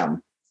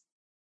 Instagram,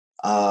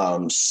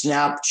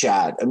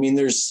 Snapchat. I mean,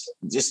 there's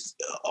just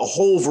a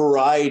whole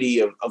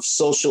variety of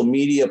social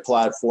media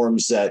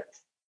platforms that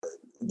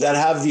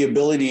have the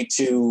ability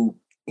to,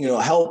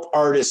 help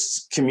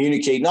artists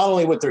communicate not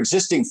only with their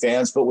existing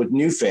fans, but with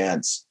new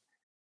fans.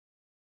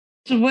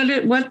 So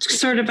what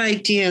sort of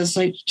ideas,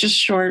 like just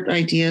short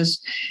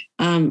ideas,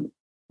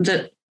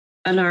 that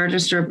an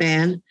artist or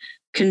band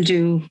can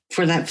do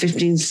for that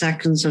 15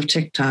 seconds of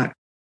TikTok?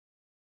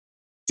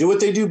 Do what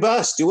they do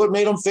best. Do what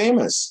made them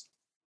famous.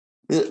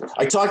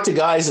 I talk to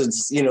guys, I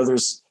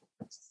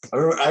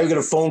got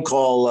a phone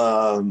call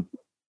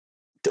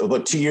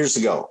about 2 years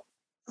ago.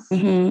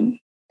 Mm-hmm.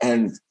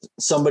 And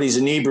somebody's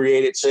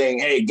inebriated saying,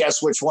 hey,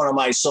 guess which one of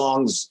my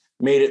songs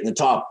made it in the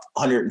top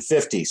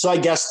 150. So I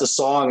guessed the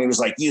song. And he was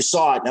like, you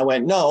saw it. And I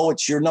went, no,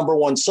 it's your number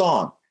one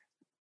song.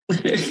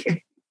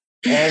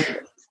 And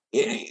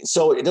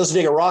so it doesn't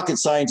take a rocket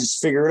scientist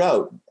to figure it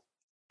out.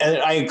 And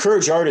I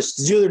encourage artists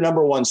to do their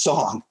number one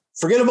song.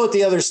 Forget about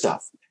the other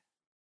stuff.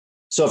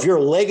 So if you're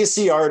a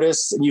legacy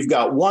artist and you've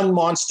got one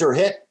monster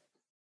hit,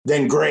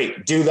 then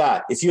great, do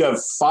that. If you have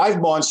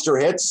 5 monster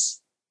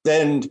hits,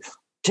 then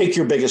take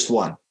your biggest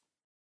one.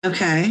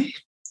 Okay.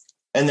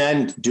 And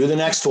then do the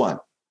next one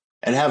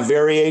and have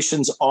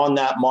variations on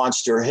that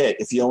monster hit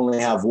if you only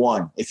have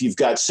one. If you've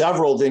got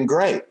several, then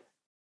great.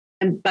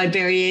 And by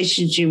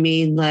variations, you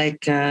mean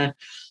like a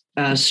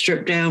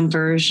stripped down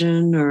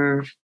version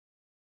or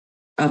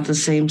of the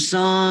same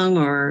song,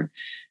 or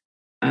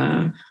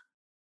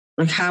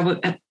like how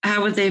would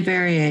they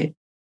variate?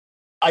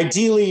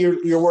 Ideally,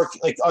 you're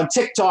working like on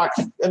TikTok.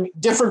 I mean,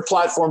 different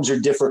platforms are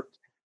different,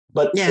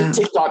 but Yeah.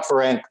 TikTok,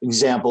 for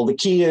example, the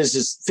key is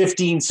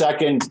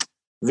 15-second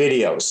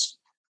videos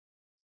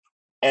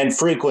and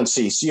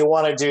frequency. So you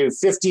want to do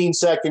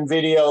 15-second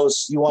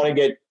videos. You want to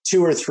get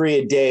 2 or 3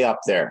 a day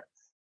up there.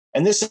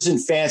 And this isn't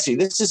fancy.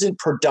 This isn't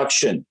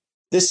production.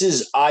 This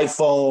is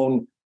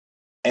iPhone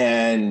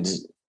and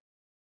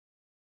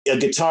a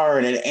guitar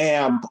and an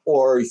amp,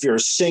 or if you're a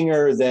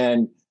singer,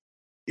 then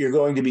you're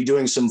going to be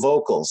doing some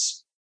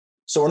vocals.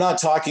 So we're not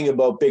talking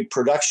about big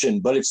production,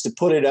 but it's to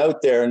put it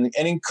out there and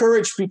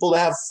encourage people to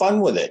have fun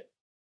with it.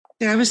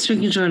 Yeah, I was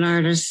speaking to an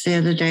artist the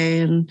other day,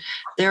 and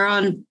they're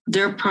on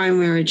their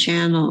primary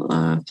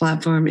channel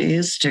platform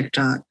is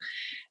TikTok,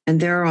 and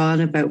they're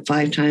on about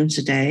 5 times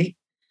a day,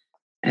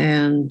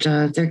 and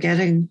they're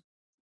getting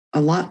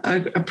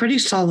a pretty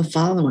solid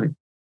following.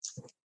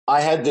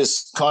 I had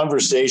this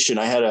conversation.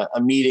 I had a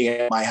meeting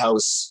at my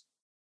house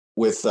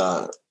with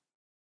a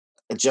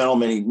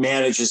gentleman. He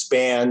manages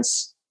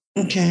bands.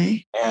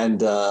 Okay.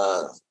 And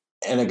a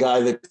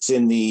guy that's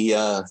in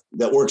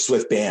that works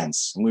with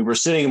bands. And we were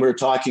sitting and we were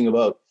talking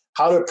about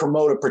how to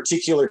promote a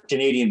particular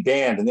Canadian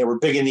band. And they were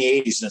big in the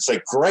 80s. And it's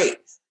like, great,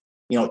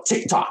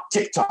 TikTok,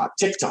 TikTok,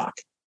 TikTok.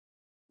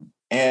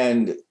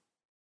 And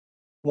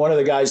one of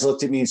the guys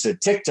looked at me and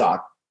said,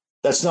 TikTok,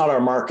 that's not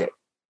our market.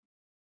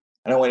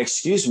 And I went,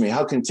 excuse me,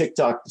 how can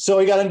TikTok? So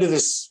I got into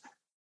this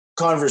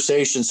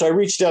conversation. So I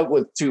reached out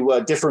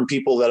to different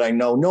people that I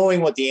know,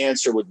 knowing what the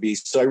answer would be.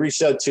 So I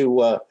reached out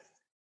to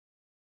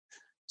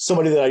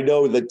somebody that I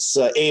know that's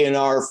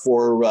A&R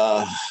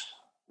for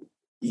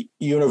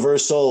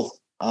Universal,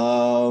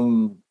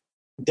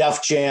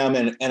 Def Jam,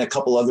 and a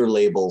couple other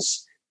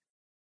labels.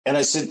 And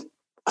I said,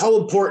 how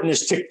important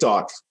is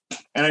TikTok?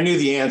 And I knew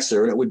the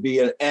answer. And it would be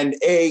and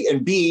A,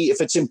 and B, if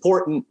it's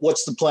important,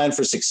 what's the plan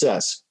for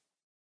success?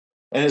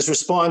 And his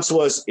response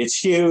was, it's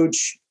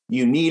huge.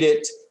 You need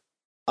it.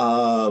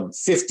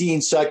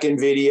 15-second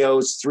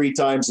videos 3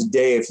 times a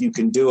day if you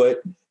can do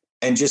it,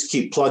 and just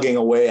keep plugging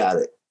away at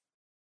it.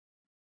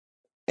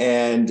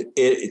 And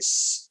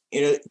it's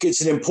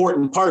an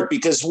important part,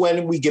 because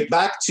when we get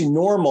back to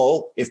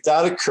normal, if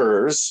that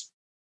occurs,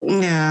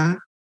 yeah,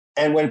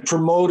 and when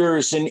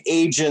promoters and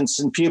agents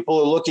and people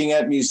are looking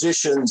at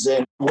musicians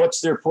and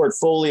what's their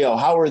portfolio,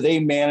 how are they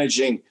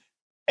managing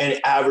and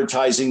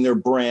advertising their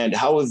brand?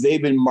 How have they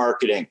been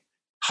marketing?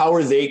 How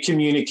are they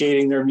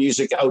communicating their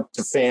music out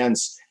to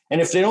fans?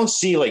 And if they don't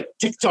see like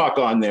TikTok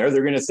on there,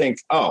 they're going to think,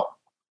 oh,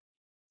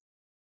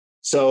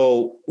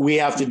 so we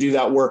have to do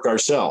that work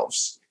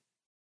ourselves.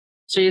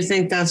 So you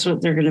think that's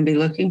what they're going to be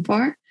looking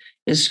for,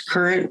 is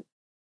current?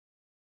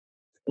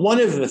 One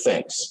of the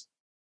things,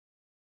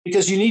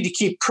 because you need to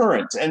keep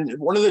current. And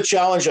one of the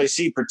challenges I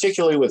see,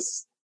 particularly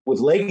with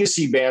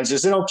legacy bands,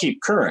 is they don't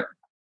keep current.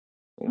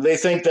 They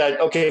think that,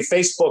 okay,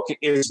 Facebook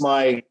is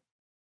my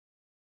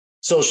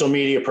social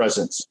media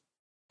presence.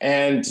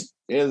 And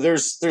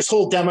there's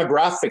whole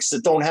demographics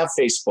that don't have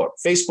Facebook.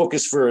 Facebook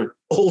is for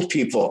old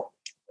people.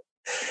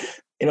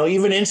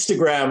 Even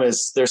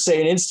they're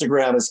saying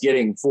Instagram is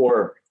getting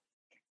for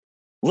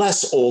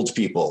less old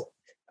people.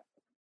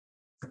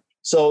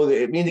 So,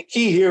 the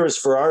key here is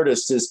for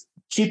artists is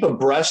keep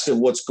abreast of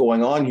what's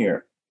going on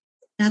here.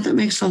 Yeah, that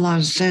makes a lot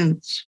of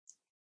sense.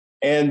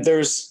 And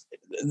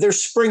they're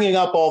springing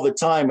up all the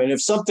time. And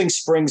if something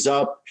springs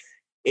up,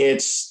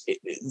 it's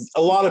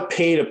a lot of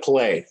pay to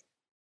play.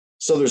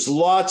 So there's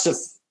lots of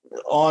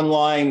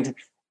online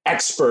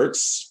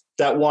experts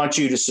that want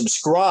you to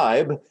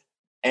subscribe,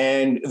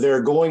 and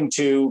they're going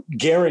to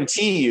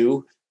guarantee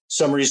you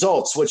some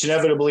results, which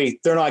inevitably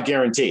they're not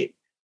guaranteed.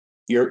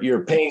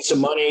 You're paying some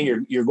money,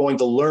 you're going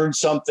to learn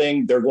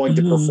something, they're going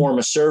to perform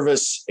a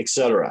service,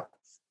 etc.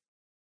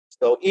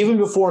 So even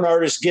before an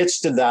artist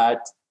gets to that,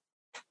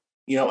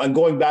 and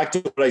going back to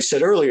what I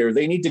said earlier,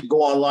 they need to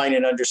go online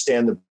and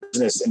understand the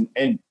business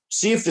and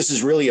see if this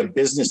is really a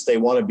business they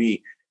want to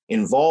be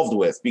involved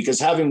with.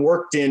 Because having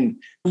worked in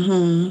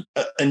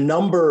a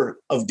number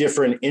of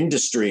different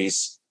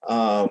industries,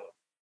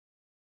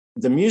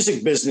 the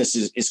music business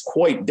is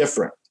quite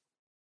different.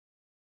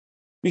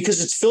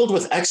 Because it's filled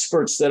with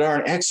experts that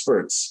aren't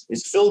experts.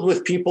 It's filled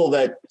with people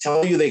that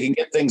tell you they can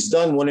get things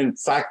done when in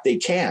fact they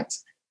can't.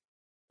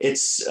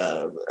 It's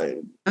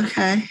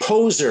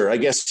poser, I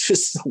guess,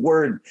 is the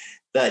word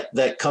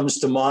that comes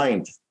to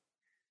mind.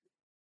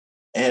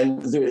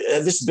 And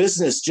this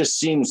business just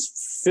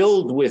seems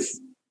filled with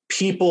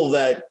people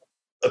that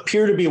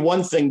appear to be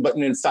one thing, but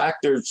in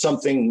fact they're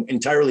something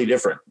entirely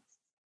different.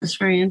 That's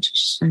very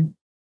interesting.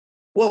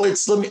 Well,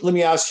 let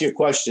me ask you a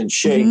question,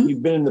 Shay.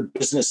 You've been in the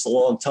business a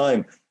long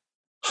time.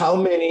 How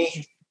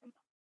many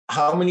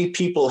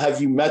people have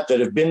you met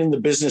that have been in the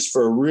business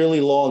for a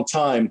really long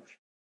time,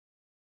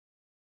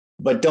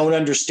 but don't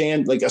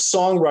understand, like a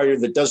songwriter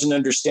that doesn't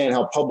understand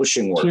how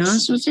publishing works? To be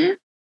honest with you,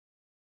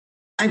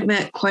 I've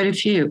met quite a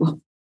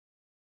few.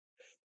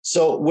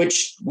 So,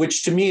 which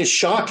to me is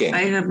shocking.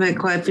 I have met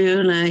quite a few,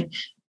 and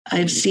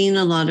I've seen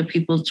a lot of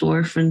people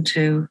dwarf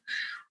into.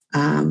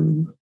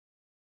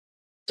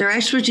 Their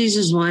expertise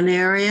is one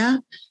area,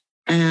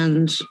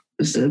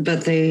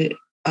 but they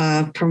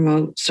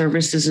promote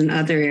services in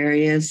other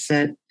areas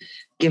that,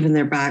 given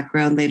their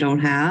background, they don't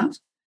have.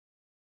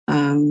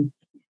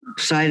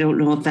 So I don't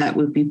know if that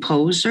would be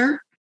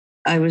poser.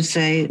 I would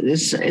say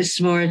it's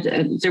more,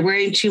 they're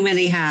wearing too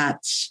many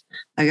hats.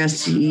 I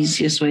guess the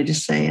easiest way to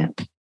say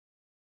it.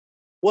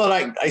 Well,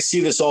 I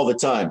see this all the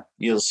time.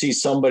 You'll see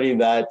somebody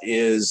that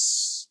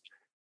is,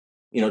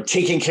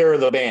 taking care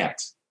of the band.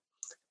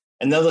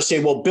 And then they'll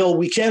say, well, Bill,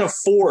 we can't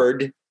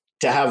afford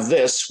to have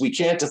this. We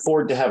can't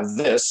afford to have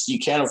this. You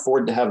can't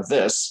afford to have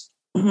this.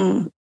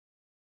 And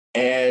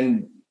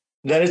then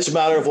it's a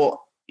matter of,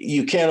 well,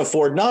 you can't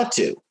afford not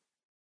to.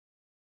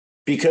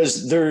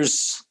 Because the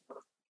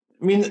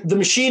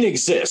machine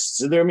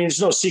exists. There's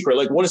no secret.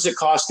 Like, what does it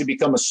cost to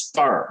become a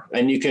star?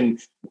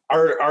 And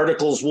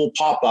articles will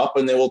pop up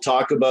and they will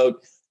talk about,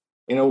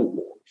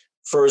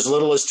 for as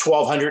little as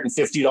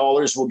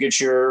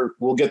 $1,250,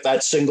 we'll get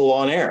that single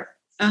on air.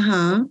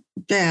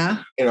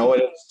 Yeah.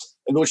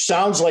 Which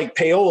sounds like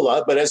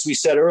payola, but as we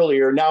said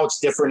earlier, now it's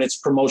different. It's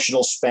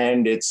promotional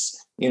spend.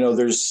 It's,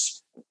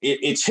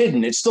 it's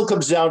hidden. It still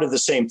comes down to the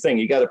same thing.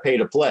 You got to pay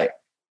to play.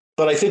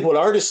 But I think what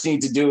artists need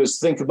to do is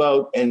think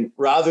about, and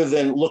rather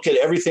than look at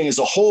everything as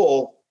a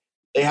whole,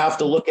 they have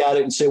to look at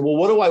it and say, well,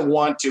 what do I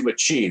want to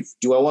achieve?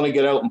 Do I want to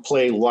get out and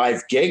play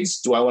live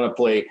gigs? Do I want to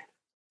play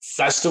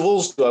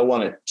festivals? Do I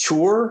want to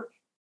tour?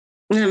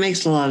 That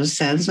makes a lot of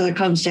sense. And it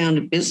comes down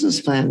to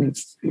business planning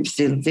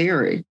in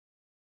theory.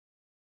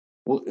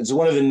 Well, it's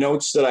one of the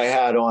notes that I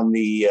had on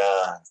the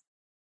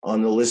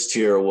list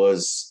here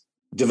was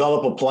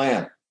develop a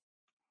plan.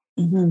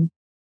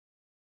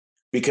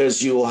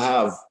 Because you will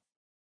have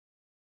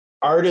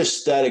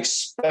artists that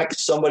expect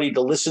somebody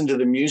to listen to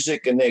the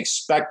music and they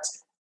expect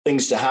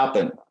things to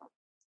happen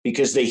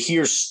because they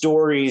hear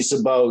stories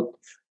about,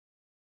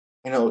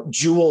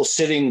 Jewel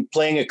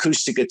playing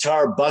acoustic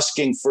guitar,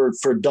 busking for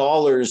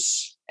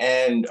dollars,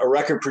 and a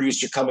record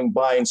producer coming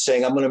by and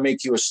saying, I'm going to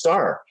make you a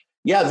star.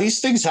 Yeah, these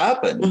things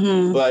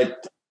happen,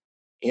 but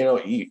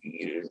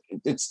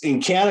it's in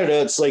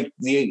Canada. It's like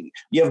you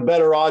have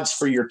better odds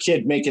for your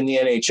kid making the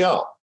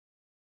NHL.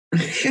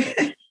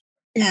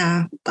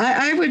 Yeah,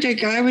 I would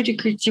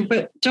agree too.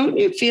 But don't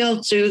you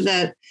feel too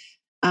that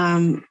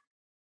an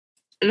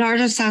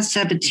artist has to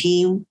have a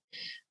team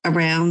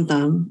around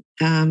them,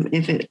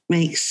 if it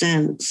makes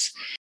sense?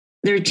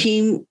 Their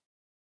team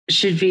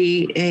should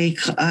be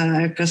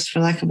I guess for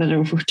lack of a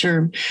better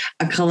term,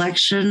 a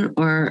collection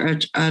or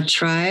a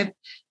tribe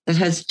that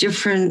has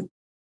different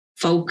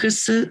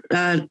focus,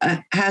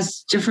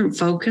 has different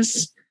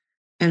focus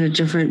and a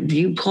different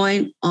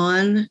viewpoint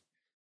on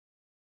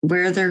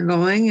where they're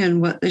going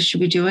and what they should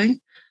be doing.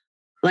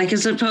 Like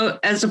as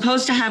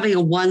opposed to having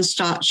a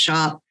one-stop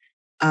shop,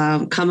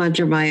 come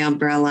under my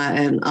umbrella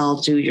and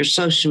I'll do your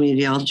social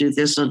media, I'll do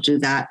this, I'll do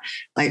that.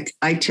 Like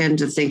I tend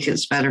to think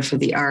it's better for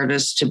the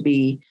artist to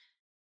be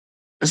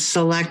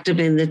selective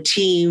in the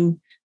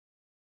team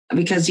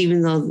because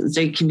even though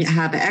they can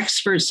have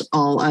experts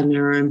all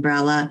under an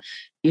umbrella,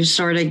 you're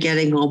sort of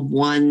getting a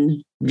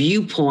one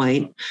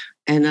viewpoint,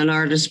 and an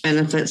artist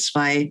benefits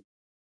by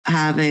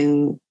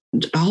having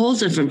a whole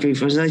different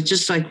viewpoints. Like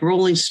just like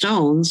Rolling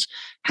Stones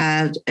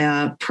had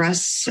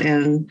press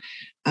and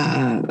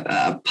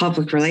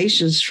public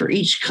relations for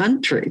each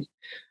country,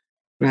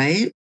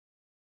 right?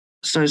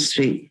 So to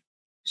speak.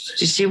 Do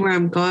you see where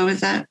I'm going with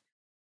that?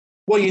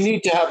 Well, you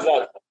need to have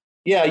that.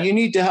 Yeah, you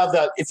need to have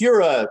that. If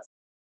you're a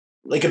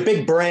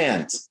big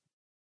brand,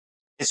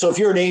 so if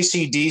you're an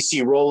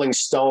AC/DC, Rolling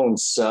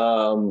Stones,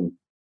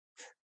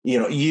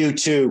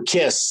 U2,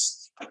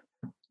 Kiss,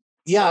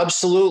 yeah,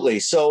 absolutely.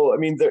 So, I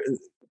mean,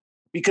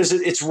 because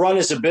it's run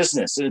as a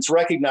business and it's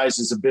recognized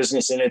as a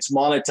business and it's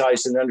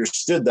monetized and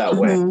understood that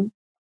way.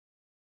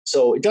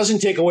 So it doesn't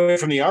take away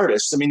from the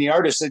artists. I mean, the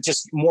artists, it's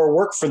just more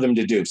work for them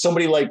to do.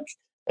 Somebody like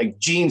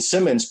Gene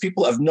Simmons,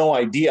 people have no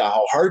idea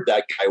how hard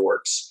that guy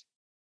works.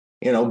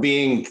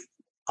 Being,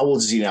 how old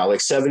is he now?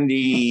 Like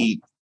 70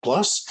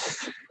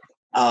 plus?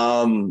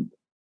 Putting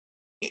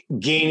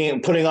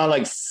on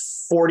like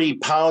 40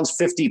 pounds,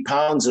 50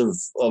 pounds of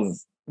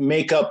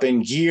makeup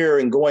and gear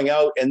and going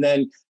out and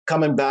then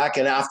coming back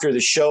and after the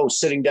show,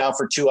 sitting down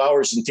for 2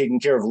 hours and taking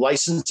care of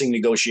licensing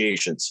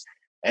negotiations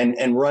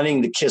and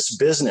running the KISS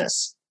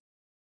business.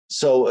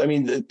 So, I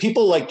mean,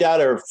 people like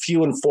that are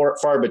few and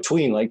far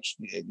between. Like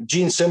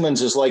Gene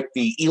Simmons is like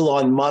the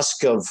Elon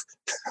Musk of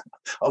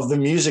the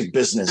music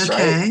business,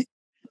 right?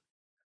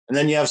 And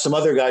then you have some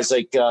other guys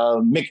like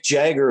Mick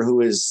Jagger,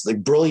 who is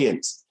like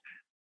brilliant.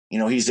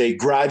 He's a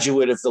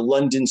graduate of the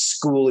London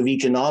School of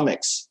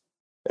Economics.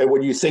 And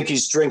when you think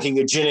he's drinking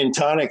a gin and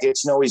tonic,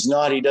 no, he's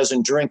not. He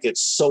doesn't drink.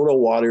 It's soda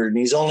water. And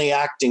he's only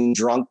acting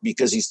drunk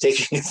because he's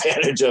taking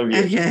advantage of you.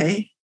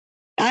 Okay.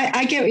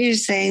 I get what you're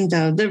saying,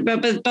 though.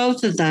 But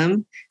both of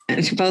them,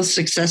 both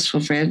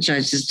successful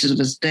franchises to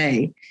this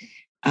day.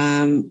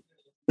 In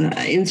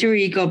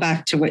theory, you go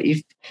back to what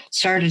you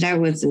started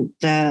out with.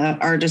 The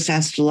artist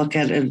has to look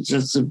at it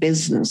as a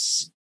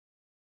business.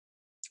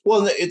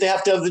 Well, they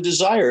have to have the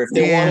desire. If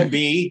they want to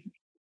be,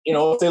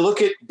 if they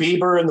look at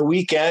Bieber and The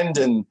Weeknd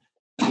and,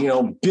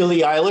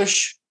 Billie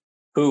Eilish,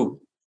 to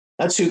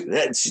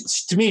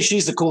me,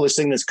 she's the coolest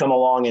thing that's come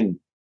along in,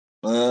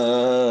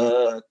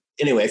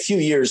 anyway, a few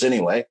years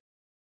anyway.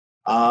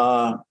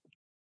 And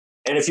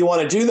if you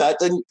want to do that,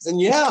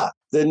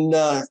 then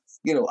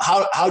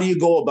how do you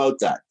go about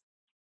that?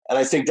 And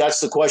I think that's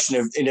the question.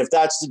 And if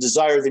that's the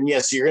desire, then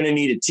yes, you're going to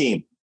need a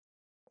team.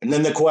 And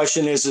then the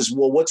question is,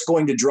 well, what's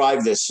going to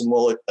drive this? And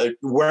well,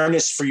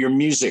 awareness for your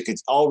music.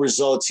 It's all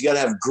results. You got to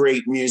have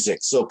great music.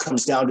 So it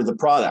comes down to the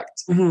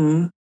product.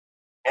 Mm-hmm.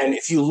 And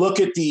if you look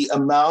at the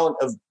amount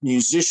of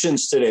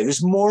musicians today,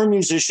 there's more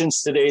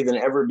musicians today than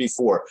ever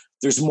before.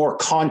 There's more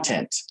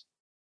content.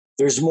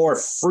 There's more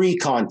free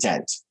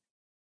content.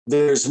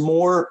 There's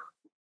more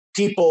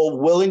people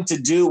willing to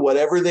do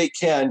whatever they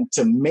can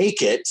to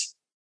make it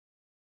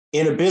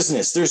in a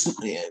business.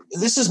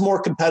 This is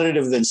more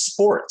competitive than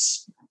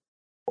sports.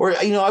 Or,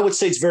 I would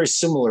say it's very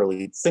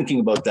similarly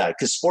thinking about that,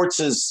 because sports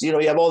is, you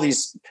have all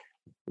these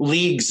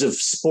leagues of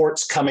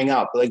sports coming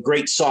up, like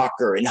great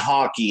soccer and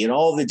hockey and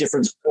all the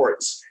different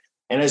sports.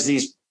 And as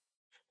these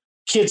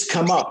kids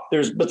come up,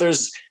 they're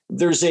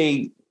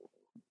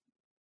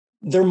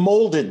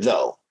molded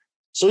though.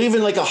 So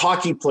even like a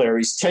hockey player,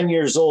 he's 10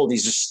 years old,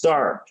 he's a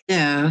star.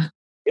 Yeah.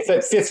 If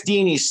at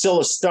 15, he's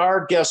still a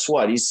star, guess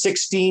what? He's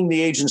 16,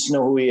 the agents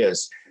know who he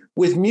is.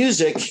 With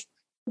music,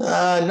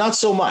 not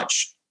so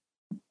much.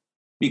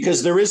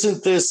 Because there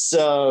isn't this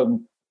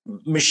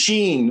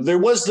machine. There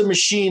was the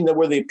machine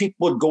where the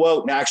people would go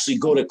out and actually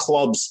go to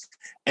clubs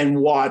and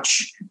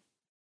watch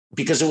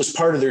because it was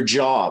part of their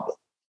job,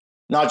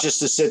 not just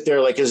to sit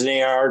there like as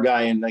an AR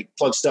guy and like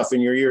plug stuff in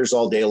your ears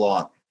all day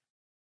long.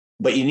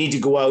 But you need to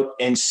go out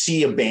and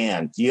see a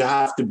band. You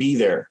have to be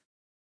there.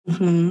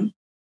 Mm-hmm.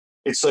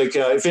 It's like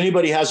if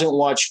anybody hasn't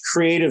watched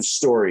Creative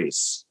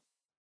Stories,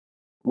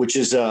 which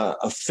is a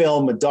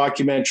film, a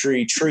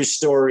documentary, true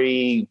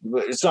story.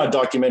 It's not a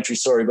documentary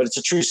story, but it's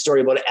a true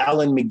story about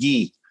Alan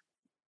McGee,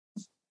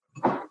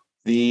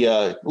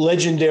 the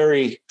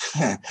legendary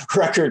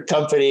record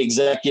company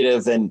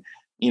executive. And,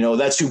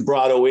 that's who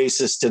brought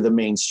Oasis to the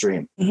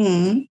mainstream.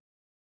 Mm-hmm.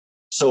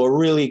 So a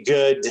really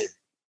good,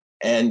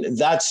 and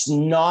that's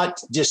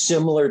not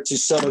dissimilar to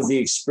some of the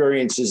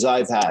experiences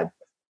I've had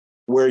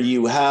where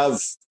you have,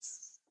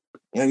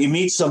 you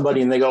meet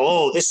somebody and they go,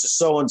 oh, this is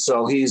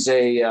so-and-so. He's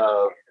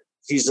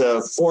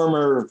a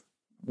former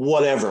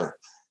whatever.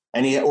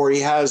 And he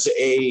has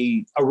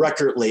a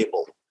record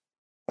label.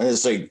 And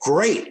it's like,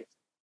 great.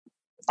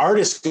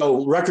 Artists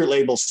go, record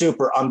label,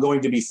 super, I'm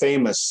going to be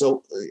famous.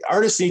 So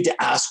artists need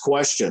to ask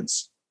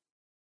questions.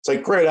 It's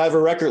like, great, I have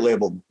a record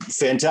label.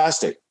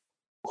 Fantastic.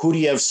 Who do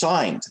you have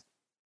signed?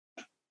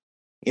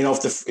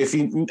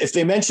 If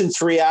they mention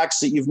 3 acts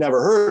that you've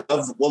never heard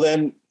of, well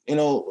then,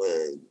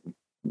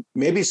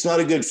 maybe it's not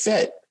a good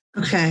fit.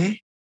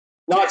 Okay.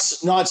 Not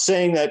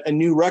saying that a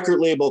new record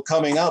label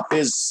coming up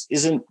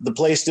isn't the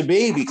place to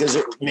be, because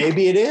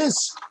maybe it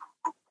is.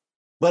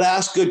 but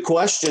ask good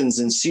questions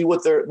and see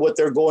what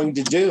they're going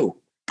to do.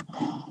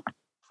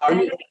 How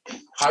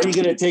are you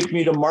going to take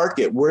me to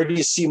market? Where do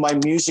you see my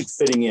music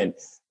fitting in?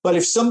 But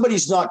if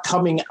somebody's not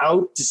coming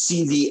out to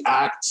see the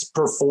act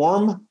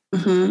perform,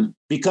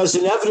 because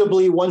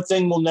inevitably one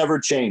thing will never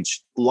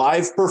change.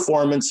 Live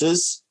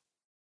performances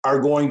are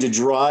going to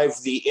drive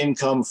the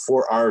income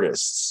for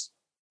artists,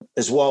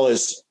 as well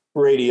as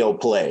radio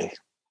play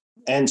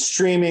and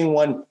streaming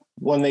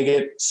when they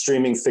get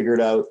streaming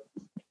figured out,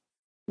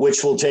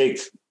 which will take,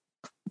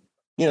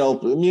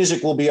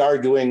 music will be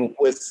arguing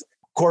with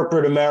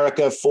corporate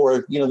America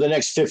for, the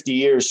next 50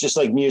 years, just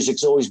like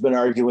music's always been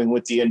arguing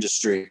with the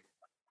industry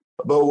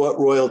about what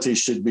royalties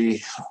should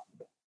be.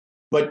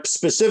 But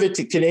specific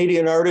to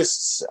Canadian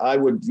artists, I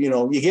would,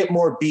 you get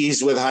more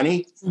bees with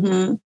honey.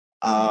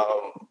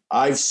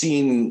 I've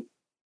seen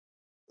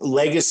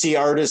legacy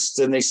artists,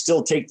 and they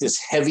still take this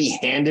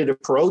heavy-handed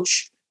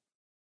approach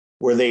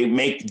where they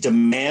make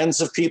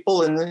demands of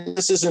people. And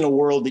this isn't a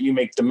world that you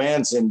make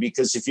demands in,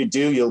 because if you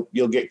do,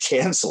 you'll get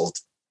canceled.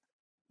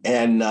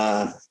 And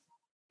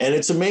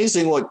it's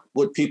amazing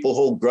what people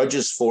hold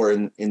grudges for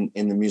in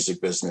the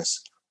music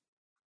business.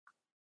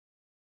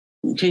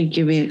 Can you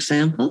give me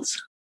examples?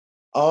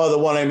 Oh, the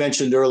one I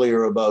mentioned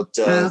earlier about...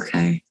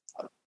 okay.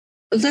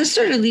 Well, that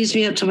sort of leads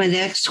me up to my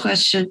next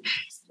question.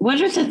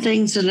 What are the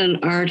things that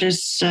an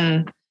artist,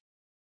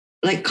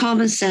 like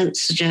common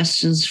sense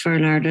suggestions for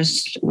an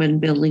artist when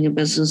building a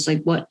business,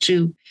 like what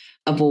to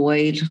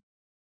avoid,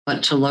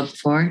 what to look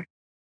for?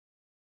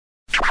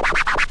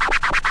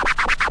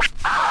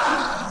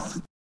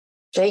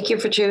 Thank you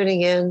for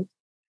tuning in.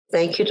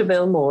 Thank you to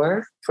Bill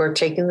Moore for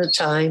taking the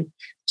time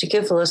to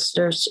give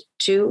listeners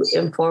 2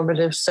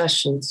 informative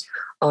sessions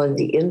on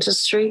the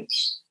industry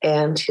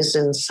and his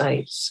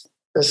insights.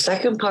 The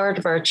second part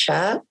of our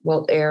chat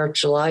will air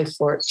July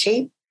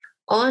 14th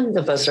on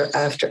the Buzzer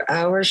After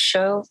Hours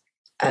show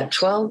at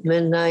 12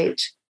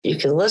 midnight. You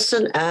can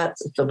listen at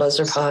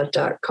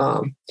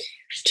thebuzzerpod.com.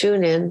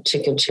 Tune in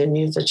to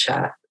continue the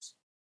chat.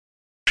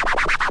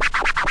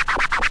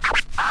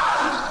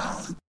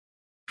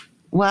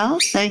 Well,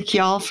 thank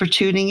you all for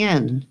tuning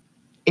in.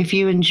 If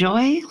you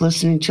enjoy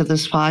listening to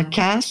this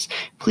podcast,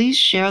 please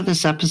share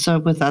this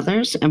episode with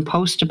others and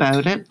post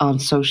about it on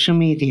social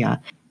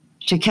media.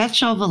 To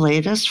catch all the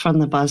latest from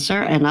The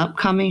Buzzer and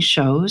upcoming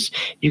shows,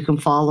 you can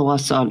follow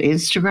us on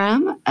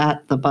Instagram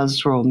at The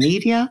Buzzroll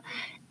Media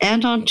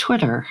and on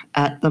Twitter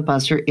at The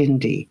Buzzer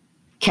Indie.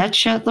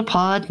 Catch you at the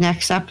pod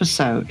next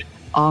episode,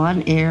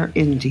 On Air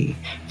Indie,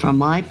 from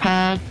my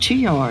pad to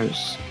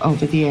yours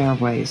over the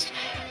airways.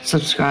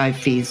 Subscribe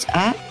feeds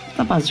at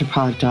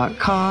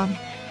thebuzzerpod.com.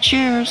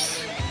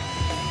 Cheers.